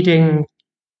impeding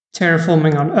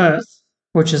terraforming on Earth,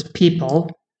 which is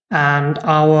people and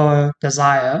our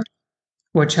desire,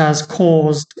 which has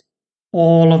caused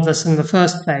all of this in the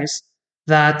first place,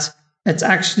 that it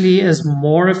actually is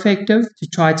more effective to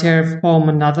try to terraform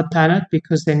another planet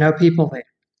because there are no people there.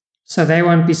 So they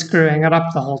won't be screwing it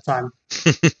up the whole time.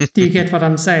 Do you get what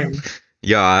I'm saying?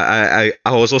 Yeah,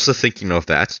 I was also thinking of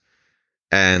that.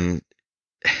 And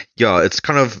yeah, it's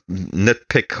kind of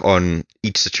nitpick on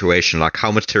each situation, like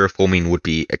how much terraforming would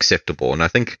be acceptable. And I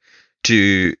think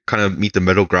to kind of meet the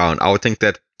middle ground, I would think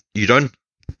that you don't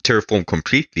terraform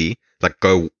completely, like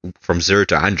go from 0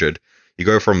 to 100. You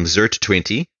go from 0 to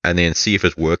 20 and then see if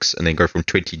it works, and then go from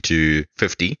 20 to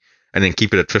 50 and then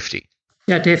keep it at 50.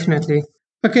 Yeah, definitely.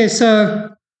 Okay, so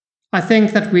I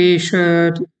think that we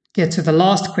should get to the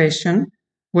last question,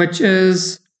 which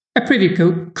is a pretty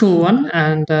cool one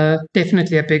and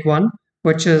definitely a big one,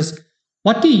 which is,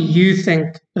 what do you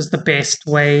think is the best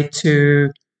way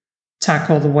to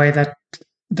tackle the way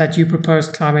that you propose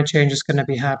climate change is going to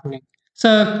be happening?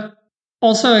 So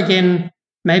also, again,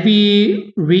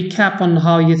 maybe recap on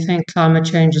how you think climate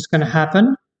change is going to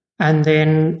happen, and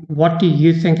then what do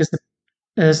you think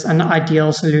is an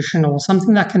ideal solution or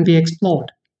something that can be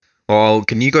explored? Well,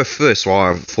 can you go first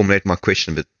while I formulate my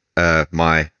question,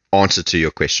 my answer to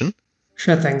your question?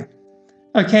 Sure thing.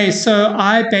 Okay, so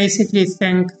I basically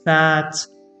think that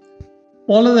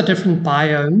all of the different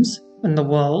biomes in the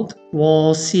world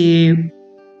will see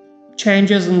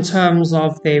changes in terms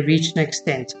of their reach and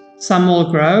extent. Some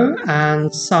will grow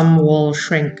and some will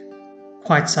shrink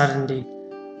quite suddenly.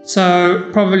 So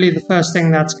probably the first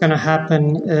thing that's going to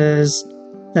happen is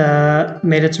the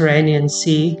Mediterranean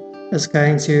Sea is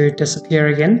going to disappear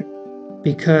again,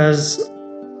 because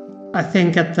I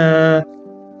think at the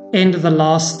end of the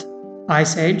last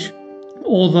ice age,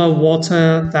 all the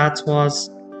water that was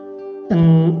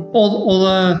in all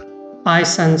the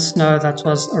ice and snow that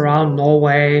was around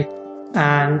Norway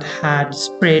and had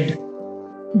spread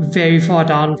very far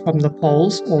down from the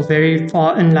poles or very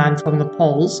far inland from the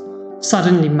poles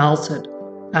suddenly melted.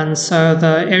 And so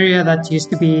the area that used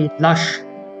to be lush,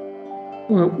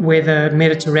 where the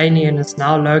Mediterranean is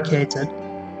now located,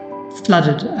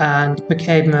 flooded and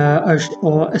became a ocean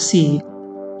or a sea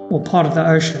or part of the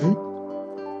ocean.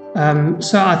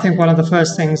 So I think one of the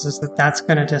first things is that that's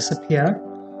going to disappear.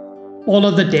 All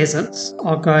of the deserts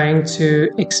are going to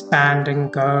expand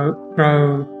and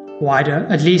grow wider,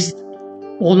 at least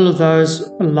all of those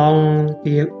along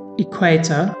the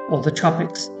equator or the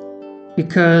tropics,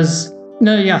 because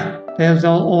they'll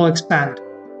all expand.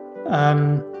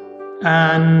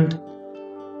 And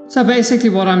so basically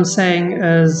what I'm saying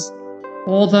is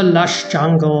all the lush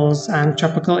jungles and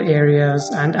tropical areas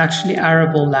and actually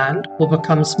arable land will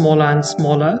become smaller and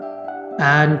smaller,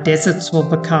 and deserts will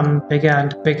become bigger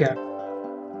and bigger.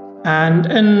 And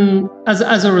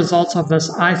as a result of this,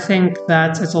 I think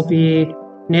that it will be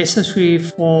necessary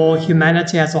for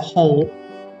humanity as a whole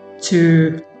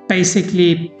to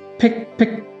basically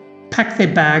pack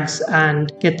their bags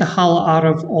and get the hell out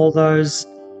of all those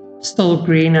still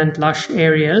green and lush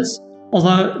areas,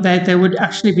 although they would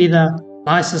actually be the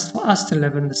nicest for us to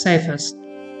live in, the safest.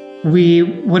 We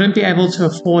wouldn't be able to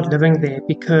afford living there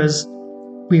because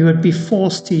we would be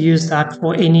forced to use that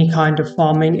for any kind of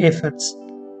farming efforts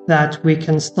that we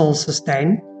can still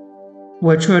sustain,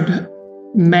 which would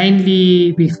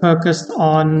mainly be focused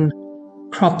on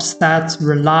crops that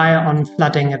rely on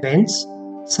flooding events,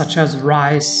 such as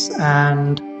rice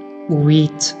and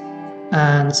wheat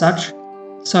and such.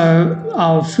 So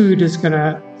our food is going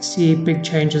to see big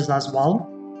changes as well.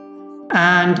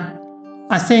 And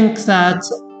I think that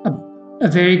a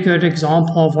very good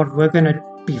example of what we're going to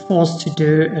be forced to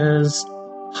do is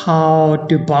how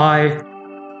Dubai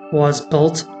was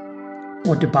built,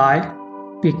 or Dubai,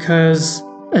 because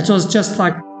it was just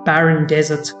like barren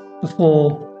desert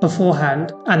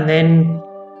beforehand, and then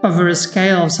over a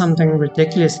scale of something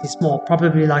ridiculously small,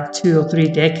 probably like 2 or 3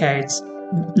 decades,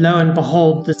 lo and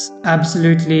behold, this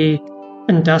absolutely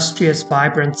industrious,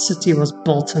 vibrant city was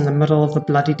built in the middle of the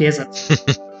bloody desert.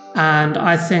 And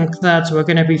I think that we're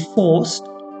going to be forced,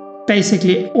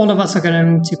 basically all of us are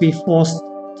going to be forced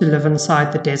to live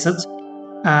inside the desert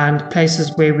and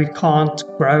places where we can't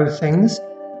grow things.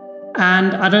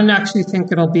 And I don't actually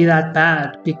think it'll be that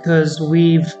bad, because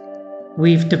we've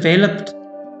developed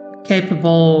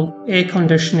capable air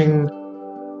conditioning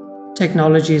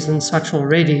technologies and such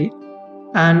already.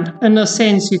 And in a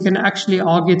sense, you can actually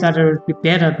argue that it would be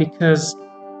better, because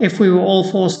if we were all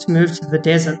forced to move to the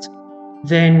desert,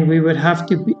 then we would have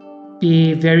to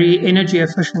be very energy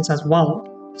efficient as well.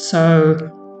 So,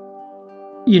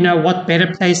 you know, what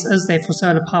better place is there for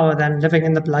solar power than living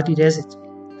in the bloody desert?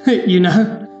 You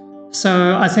know?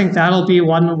 So I think that'll be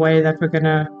one way that we're going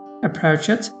to approach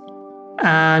it.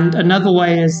 And another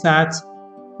way is that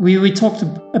we talked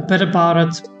a bit about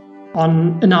it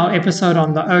in our episode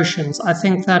on the oceans. I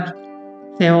think that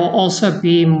there will also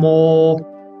be more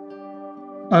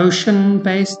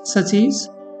ocean-based cities,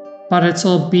 but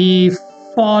it'll be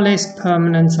far less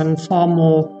permanent and far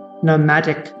more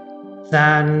nomadic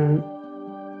than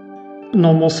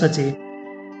normal city.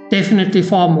 Definitely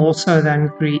far more so than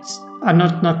Greece.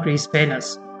 Not Greece,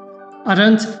 Venice. I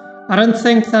don't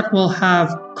think that we'll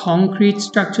have concrete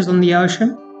structures on the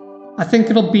ocean. I think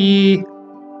it'll be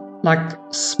like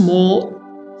small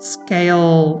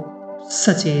scale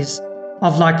cities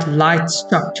of like light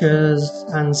structures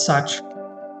and such.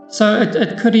 So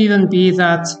it could even be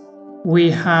that we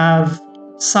have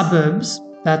suburbs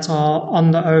that are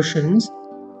on the oceans,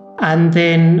 and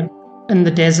then in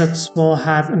the deserts we'll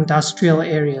have industrial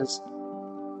areas,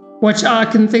 which I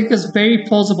can think is very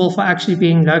plausible for actually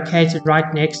being located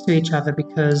right next to each other,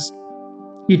 because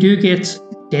you do get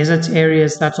desert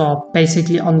areas that are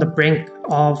basically on the brink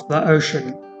of the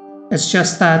ocean. It's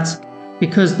just that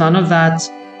because none of that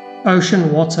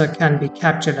ocean water can be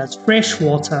captured as fresh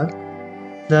water,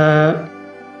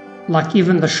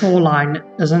 even the shoreline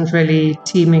isn't really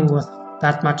teeming with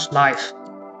that much life.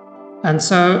 And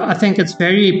so I think it's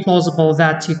very plausible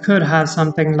that you could have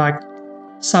something like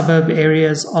suburb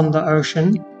areas on the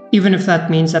ocean, even if that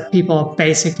means that people are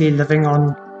basically living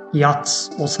on yachts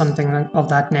or something of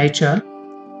that nature,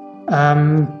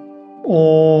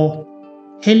 or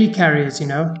helicarriers, you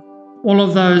know, all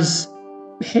of those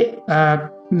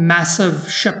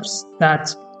massive ships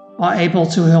that are able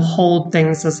to hold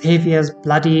things as heavy as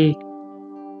bloody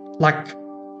like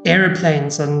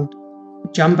aeroplanes and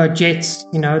jumbo jets.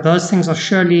 You know, those things are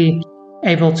surely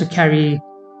able to carry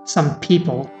some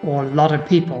people or a lot of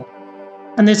people.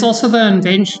 And there's also the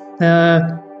invention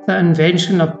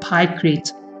of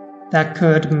pykrete that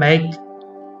could make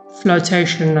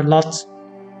flotation a lot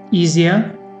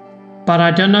easier. But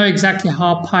I don't know exactly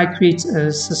how pykrete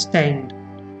is sustained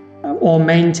or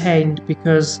maintained,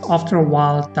 because after a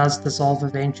while it does dissolve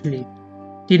eventually.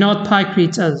 Do you know what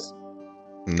pykrete is?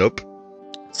 Nope.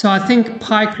 So I think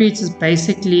pykrete is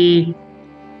basically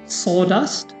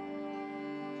sawdust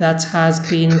that has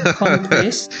been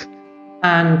compressed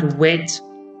and wet,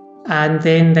 and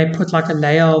then they put like a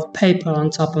layer of paper on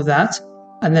top of that,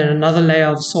 and then another layer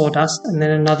of sawdust, and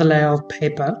then another layer of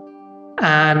paper,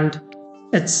 and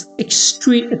it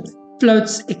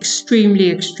floats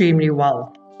extremely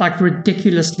well, like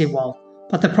ridiculously well.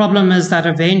 But the problem is that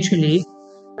eventually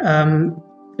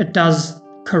it does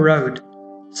corrode.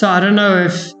 So I don't know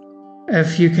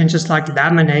if you can just like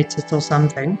laminate it or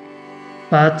something,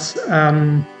 but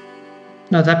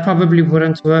no, that probably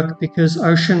wouldn't work, because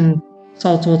ocean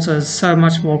salt water is so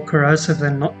much more corrosive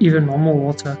than even normal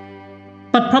water.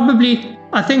 But probably,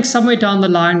 I think somewhere down the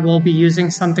line we'll be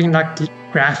using something like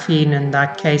graphene in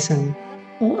that case, and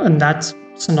in that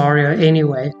scenario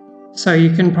anyway. So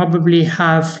you can probably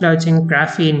have floating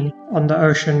graphene on the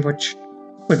ocean, which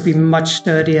would be much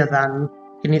sturdier than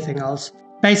anything else.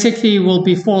 Basically, we'll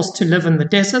be forced to live in the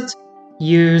desert,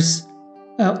 use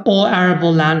all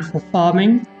arable land for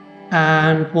farming,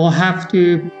 and we'll have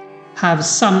to have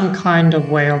some kind of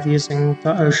way of using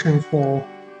the ocean for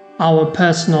our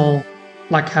personal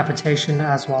habitation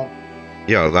as well.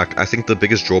 Yeah, I think the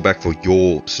biggest drawback for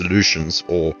your solutions,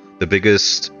 or the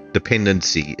biggest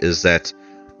dependency, is that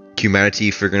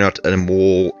humanity figuring out a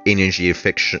more energy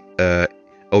efficient, a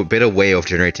better way of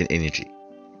generating energy.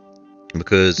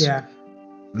 Because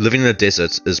living in a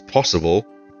desert is possible,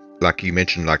 like you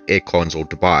mentioned, like aircons or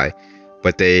Dubai,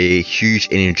 but they're huge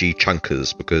energy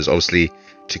chunkers, because obviously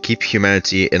to keep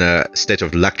humanity in a state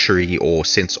of luxury or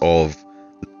sense of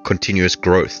continuous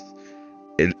growth,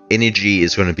 energy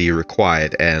is going to be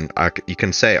required. And you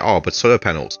can say, oh, but solar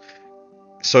panels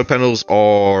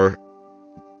are,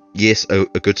 yes, a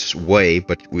good way,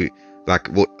 but we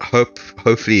will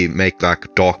hopefully make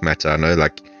like dark matter. I know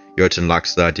like Jotun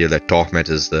likes the idea that dark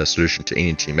matter is the solution to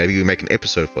energy. Maybe we make an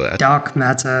episode for that. Dark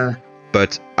matter.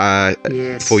 But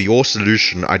yes. For your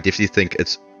solution, I definitely think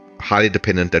it's highly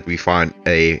dependent that we find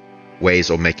ways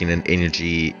of making an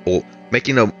energy, or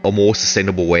making a more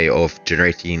sustainable way of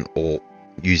generating or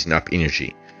using up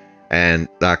energy. And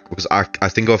because I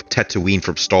think of Tatooine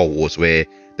from Star Wars, where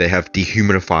they have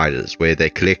dehumidifiers, where they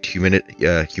collect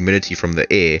humidity from the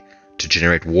air to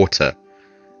generate water,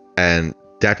 and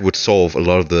that would solve a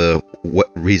lot of the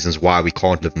reasons why we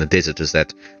can't live in the desert. Is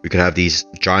that we could have these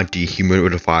giant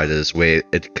dehumidifiers where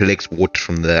it collects water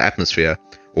from the atmosphere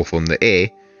or from the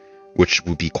air, which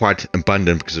would be quite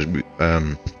abundant, because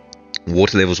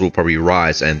water levels will probably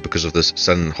rise, and because of this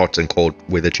sudden hot and cold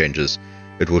weather changes,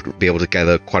 it would be able to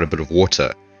gather quite a bit of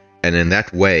water. And in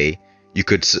that way, you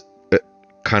could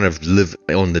kind of live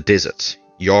on the desert.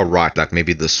 You're right, like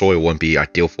maybe the soil won't be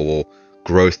ideal for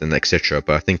growth and etc.,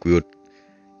 but I think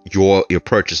your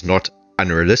approach is not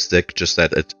unrealistic, just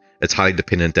that it's highly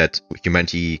dependent that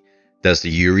humanity does the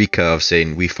eureka of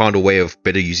saying we found a way of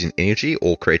better using energy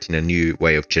or creating a new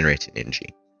way of generating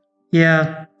energy.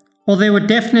 Yeah. Well, there would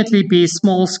definitely be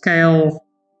small scale,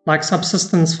 like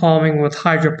subsistence farming with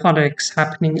hydroponics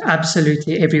happening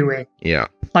absolutely everywhere. Yeah.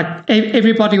 Like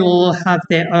everybody will have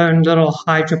their own little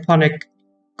hydroponic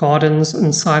gardens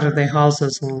inside of their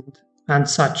houses and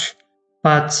such.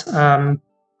 But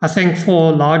I think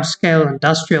for large-scale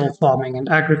industrial farming and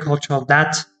agriculture of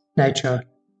that nature,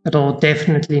 it'll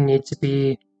definitely need to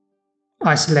be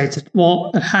isolated.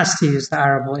 Well, it has to use the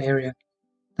arable area.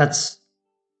 That's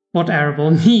what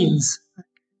arable means.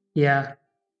 Yeah.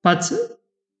 But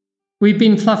we've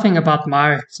been fluffing about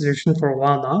my solution for a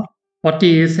while now. What do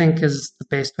you think is the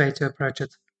best way to approach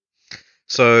it?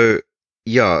 So,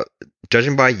 yeah,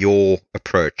 judging by your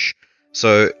approach,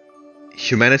 so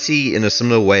humanity in a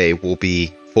similar way will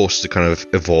be forced to kind of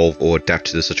evolve or adapt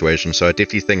to the situation. So I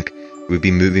definitely think we'll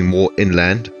be moving more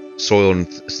inland. Soil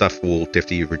and stuff will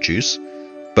definitely reduce,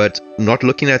 but not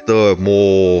looking at the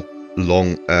more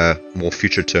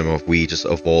future term of we just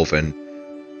evolve and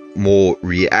more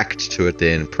react to it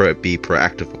than be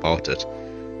proactive about it.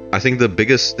 I think the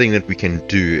biggest thing that we can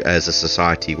do as a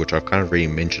society, which I've kind of already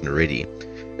mentioned already,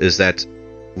 is that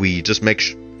we just make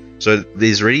so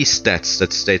there's already stats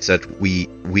that states that we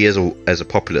as a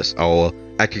populace, our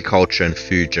agriculture and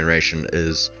food generation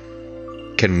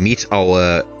can meet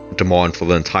our demand for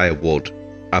the entire world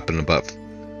up and above.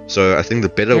 So I think the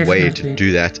better way to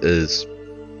do that is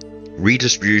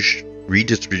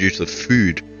redistribute the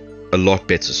food a lot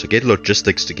better. So get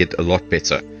logistics to get a lot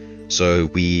better. So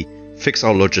we fix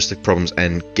our logistic problems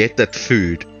and get that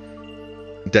food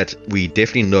that we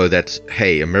definitely know that,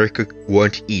 hey, America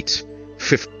won't eat,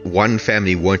 one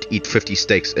family won't eat 50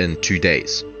 steaks in 2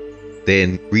 days.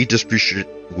 Then we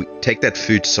take that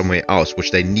food somewhere else,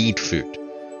 which they need food,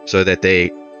 so that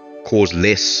they cause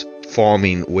less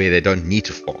farming where they don't need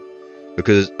to farm.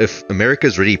 Because if America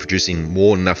is already producing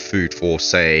more enough food for,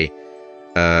 say,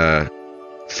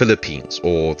 Philippines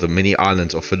or the mini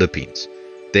islands of Philippines,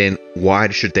 then why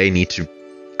should they need to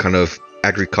kind of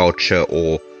agriculture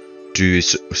or do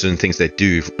certain things they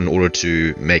do in order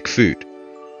to make food?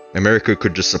 America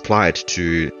could just supply it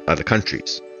to other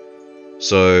countries.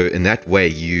 So in that way,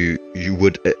 you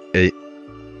would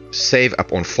save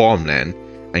up on farmland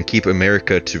and keep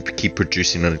America to keep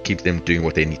producing and keep them doing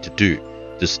what they need to do.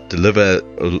 Just deliver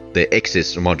their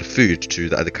excess amount of food to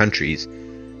the other countries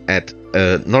at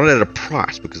not at a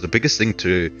price, because the biggest thing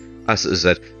to us is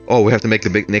that, oh, we have to make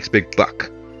the next big buck.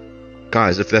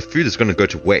 Guys, if that food is going to go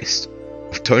to waste,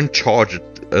 don't charge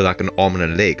it like an arm and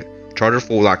a leg. Charge it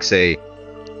for, like, say,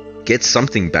 get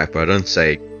something back, but I don't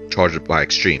say charge it by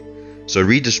extreme. So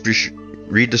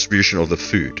redistribution of the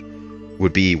food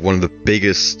would be one of the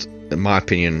biggest, in my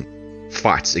opinion,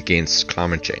 fights against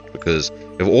climate change. Because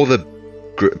if all the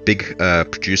big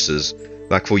producers,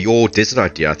 like for your desert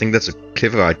idea, I think that's a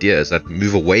clever idea, is that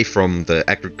move away from the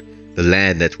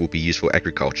land that will be used for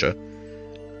agriculture,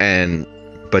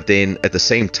 but then at the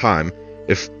same time,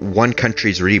 if one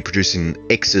country is already producing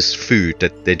excess food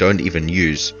that they don't even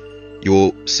use,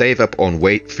 you'll save up on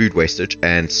food wastage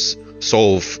and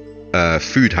solve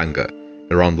food hunger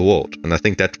around the world. And I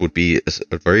think that would be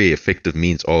a very effective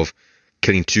means of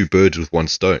killing two birds with one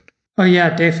stone. Oh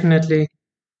yeah, definitely.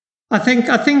 I think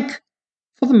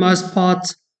for the most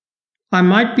part, I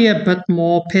might be a bit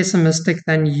more pessimistic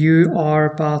than you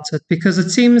are about it, because it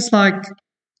seems like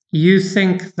you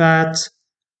think that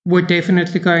we're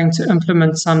definitely going to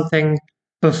implement something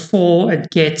before it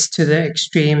gets to the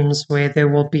extremes where there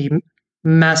will be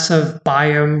massive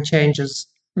biome changes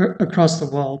across the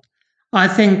world. I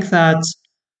think that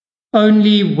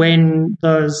only when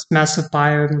those massive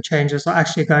biome changes are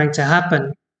actually going to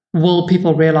happen will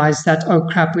people realize that, oh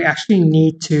crap, we actually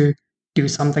need to do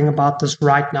something about this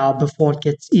right now before it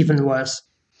gets even worse.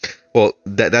 Well,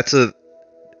 that's a,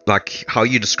 like, how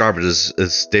you describe it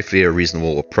is definitely a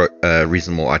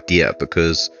reasonable idea,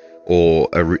 because, or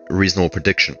a reasonable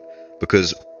prediction,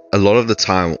 because a lot of the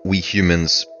time we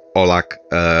humans are like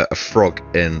a frog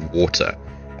in water,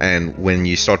 and when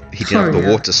you start heating up the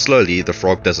water slowly, the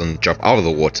frog doesn't jump out of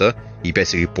the water, he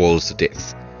basically boils to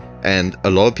death. And a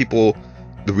lot of people,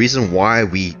 the reason why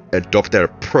we adopt that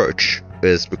approach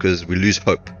is because we lose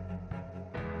hope.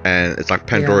 And it's like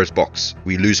Pandora's box.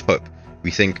 We lose hope.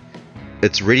 We think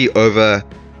it's really over.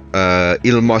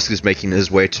 Elon Musk is making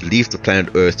his way to leave the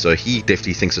planet Earth, so he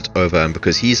definitely thinks it's over. And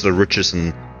because he's the richest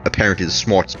and apparently the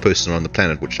smartest person on the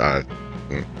planet, which I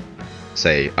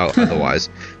say otherwise,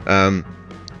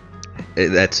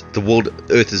 that the world,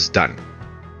 Earth is done.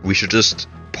 We should just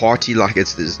party like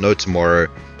there's no tomorrow,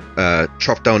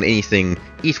 chop down anything,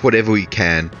 eat whatever we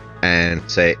can, and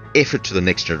say F it to the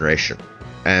next generation.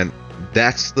 And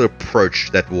that's the approach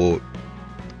that will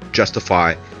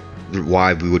justify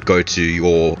why we would go to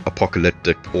your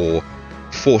apocalyptic or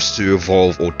forced to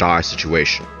evolve or die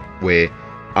situation, where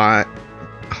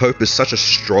hope is such a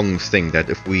strong thing that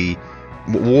if we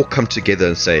all come together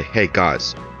and say, hey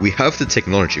guys, we have the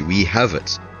technology, we have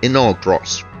it in our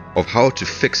grasp of how to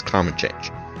fix climate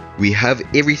change. We have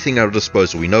everything at our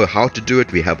disposal. We know how to do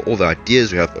it. We have all the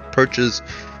ideas. We have the approaches.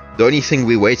 The only thing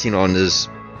we're waiting on is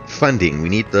funding. We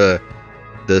need the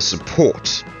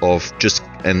support of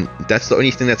and that's the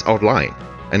only thing that's outlying.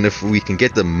 And if we can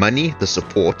get the money, the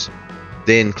support,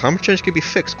 then climate change can be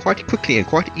fixed quite quickly and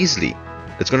quite easily.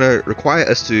 It's going to require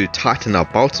us to tighten our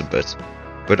belts a bit,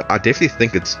 but I definitely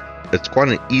think it's quite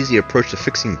an easy approach to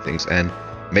fixing things and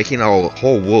making our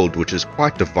whole world, which is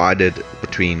quite divided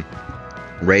between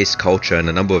race, culture, and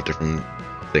a number of different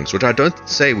things, which I don't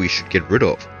say we should get rid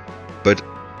of, but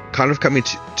kind of coming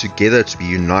together to be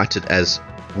united as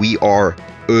we are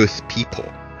Earth people,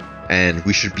 and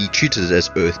we should be treated as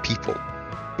Earth people,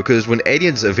 because when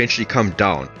aliens eventually come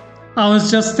down, I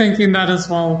was just thinking that as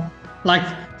well. Like,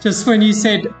 just when you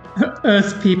said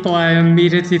Earth people, I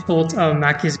immediately thought, oh,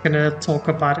 Mackie's gonna talk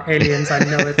about aliens. I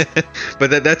know it.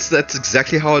 But that's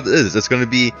exactly how it is. It's going to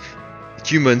be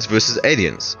humans versus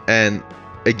aliens, and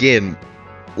again,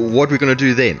 what we're going to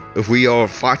do then if we are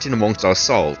fighting amongst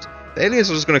ourselves? The aliens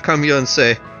are just going to come here and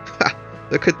say,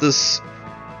 look at this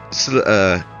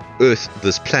Earth,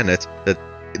 this planet, that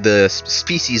the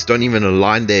species don't even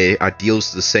align their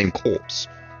ideals to the same course.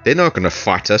 They're not going to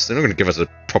fight us. They're not going to give us a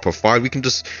proper fight. We can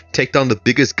just take down the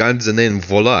biggest guns and then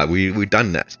voila, we've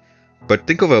done that. But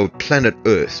think of a planet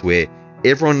Earth where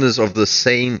everyone is of the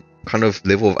same kind of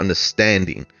level of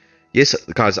understanding. Yes,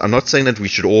 guys, I'm not saying that we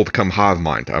should all become hive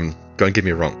mind. Don't get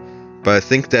me wrong. But I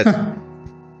think that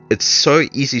it's so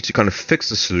easy to kind of fix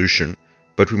the solution,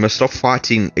 but we must stop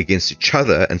fighting against each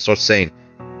other and start saying,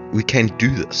 we can do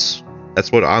this.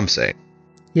 That's what I'm saying.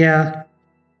 Yeah.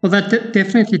 Well, that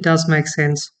definitely does make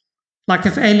sense. Like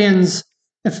except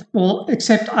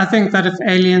I think that if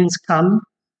aliens come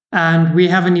and we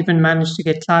haven't even managed to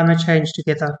get climate change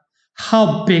together,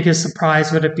 how big a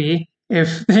surprise would it be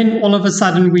if then all of a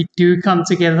sudden we do come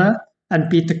together and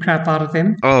beat the crap out of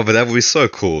them? Oh, but that would be so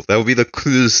cool. That would be the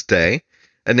coolest day.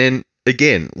 And then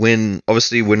again, when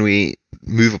we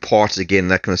move apart again,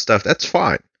 that kind of stuff, that's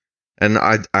fine. And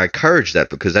I encourage that,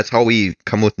 because that's how we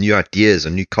come with new ideas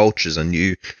and new cultures and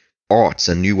new arts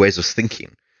and new ways of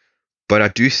thinking. But I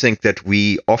do think that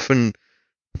we often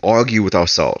argue with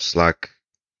ourselves,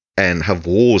 and have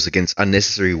wars against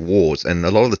unnecessary wars. And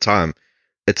a lot of the time,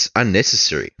 it's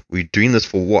unnecessary. We're doing this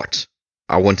for what?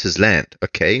 I want his land.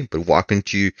 Okay, but why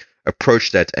can't you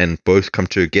approach that and both come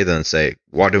together and say,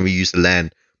 why don't we use the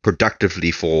land productively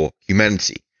for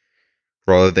humanity?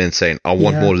 Rather than saying, I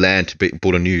want more land to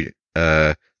build a new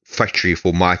factory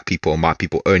for my people and my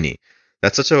people only.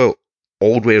 That's such an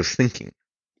old way of thinking.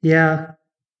 Yeah.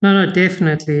 No,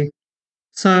 definitely.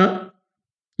 So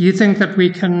you think that we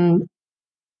can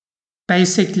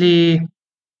basically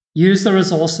use the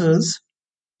resources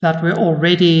that we're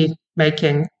already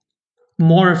making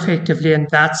more effectively, and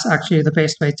that's actually the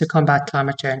best way to combat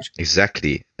climate change.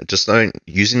 Exactly. Just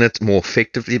using it more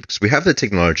effectively, because we have the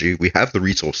technology, we have the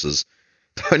resources.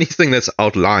 The only thing that's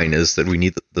outlying is that we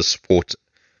need the support.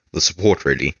 The support,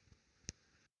 really.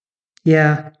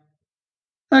 Yeah.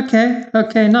 Okay,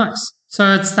 nice.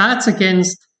 So that's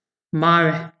against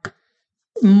my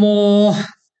more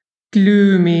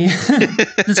gloomy,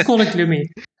 let's call it gloomy,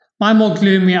 my more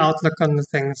gloomy outlook on the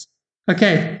things.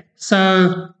 Okay,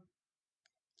 so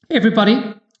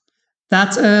everybody,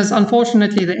 that is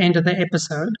unfortunately the end of the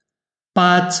episode,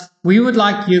 but we would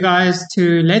like you guys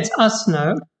to let us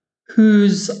know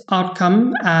whose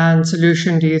outcome and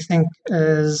solution do you think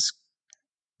is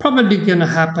probably going to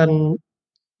happen.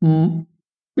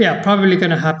 Probably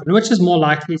going to happen, which is more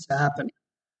likely to happen.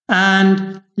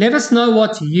 And let us know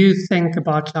what you think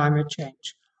about climate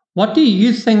change. What do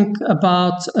you think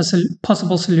about a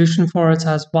possible solution for it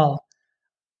as well?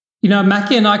 You know,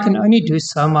 Mackie and I can only do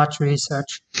so much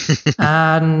research.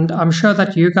 And I'm sure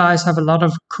that you guys have a lot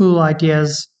of cool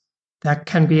ideas that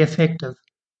can be effective.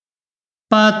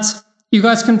 But you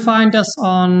guys can find us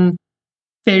on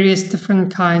various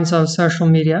different kinds of social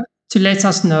media to let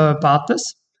us know about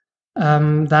this.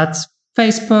 That's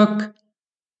Facebook,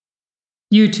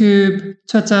 YouTube,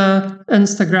 Twitter,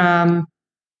 Instagram,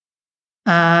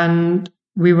 and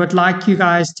we would like you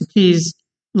guys to please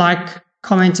like,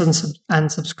 comment,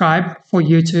 and subscribe for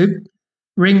YouTube.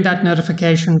 Ring that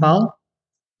notification bell.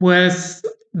 With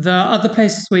the other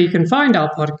places where you can find our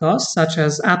podcasts, such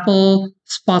as Apple,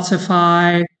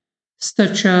 Spotify,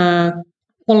 Stitcher,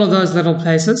 all of those little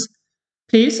places,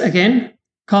 please, again,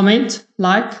 comment,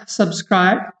 like,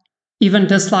 subscribe, even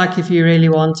dislike if you really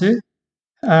want to.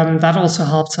 That also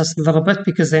helps us a little bit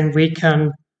because then we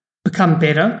can become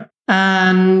better.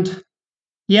 And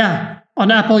yeah, on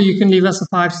Apple, you can leave us a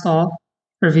 5-star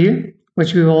review,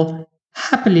 which we will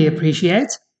happily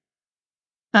appreciate.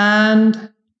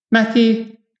 And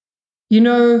Mackie, you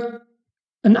know,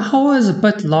 an hour is a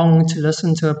bit long to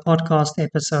listen to a podcast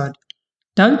episode.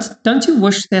 Don't you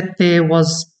wish that there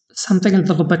was something a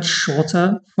little bit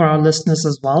shorter for our listeners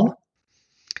as well?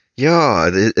 Yeah,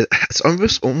 it's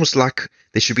almost like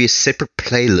there should be a separate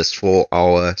playlist for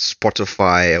our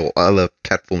Spotify or other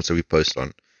platforms that we post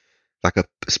on. Like a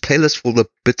playlist for the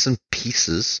bits and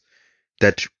pieces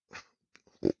that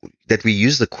we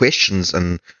use the questions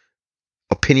and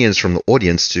opinions from the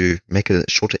audience to make a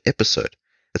shorter episode.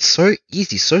 It's so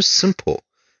easy, so simple.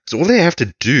 So all they have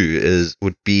to do is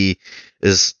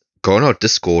go on our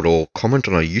Discord or comment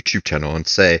on our YouTube channel and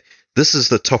say, this is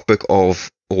the topic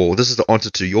of, or this is the answer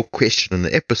to your question in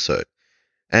the episode.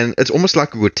 And it's almost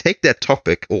like we would take that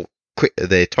topic or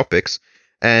their topics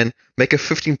and make a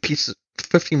 15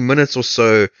 minutes or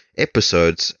so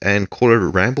episodes and call it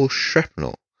Ramble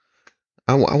Shrapnel.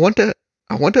 I wonder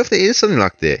if there is something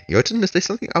like that. Jotun, is there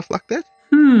something else like that?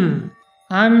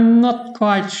 I'm not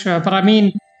quite sure, but I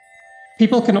mean,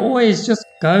 people can always just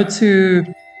go to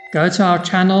our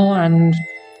channel and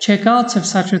check out if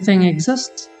such a thing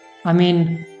exists. I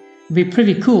mean, it'd be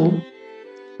pretty cool.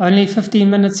 Only 15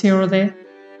 minutes here or there.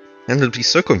 And it'd be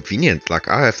so convenient. Like,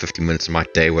 I have 15 minutes in my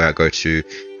day where I go to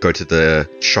the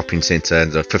shopping center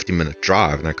and a 15-minute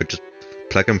drive, and I could just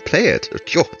plug and play it.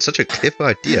 Yo, it's such a clever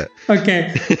idea.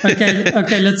 Okay.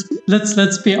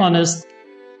 Let's be honest.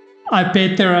 I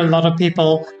bet there are a lot of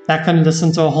people that can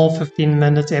listen to a whole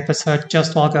 15-minute episode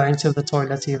just while going to the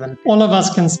toilet even. All of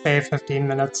us can spare 15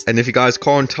 minutes. And if you guys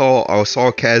can't tell our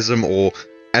sarcasm or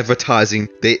advertising,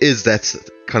 there is that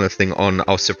kind of thing on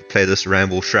our separate playlist,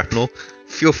 Ramble Shrapnel.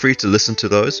 Feel free to listen to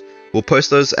those. We'll post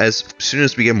those as soon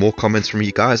as we get more comments from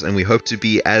you guys, and we hope to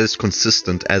be as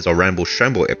consistent as our Ramble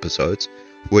Shamble episodes,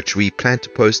 which we plan to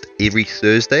post every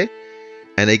Thursday.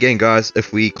 And again, guys,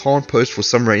 if we can't post for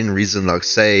some reason, like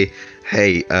say,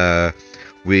 hey,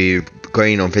 we're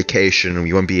going on vacation and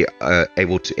we won't be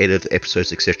able to edit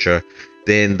episodes, etc.,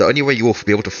 then the only way you will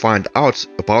be able to find out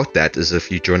about that is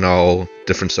if you join our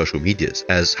different social medias,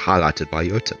 as highlighted by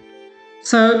Jotun.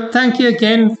 So thank you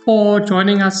again for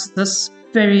joining us this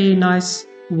very nice,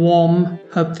 warm,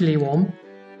 hopefully warm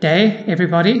day,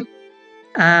 everybody.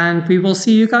 And we will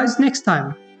see you guys next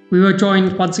time. We were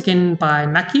joined once again by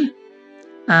Mackie.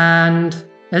 And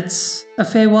it's a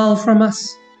farewell from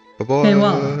us. Bye-bye.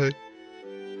 Farewell.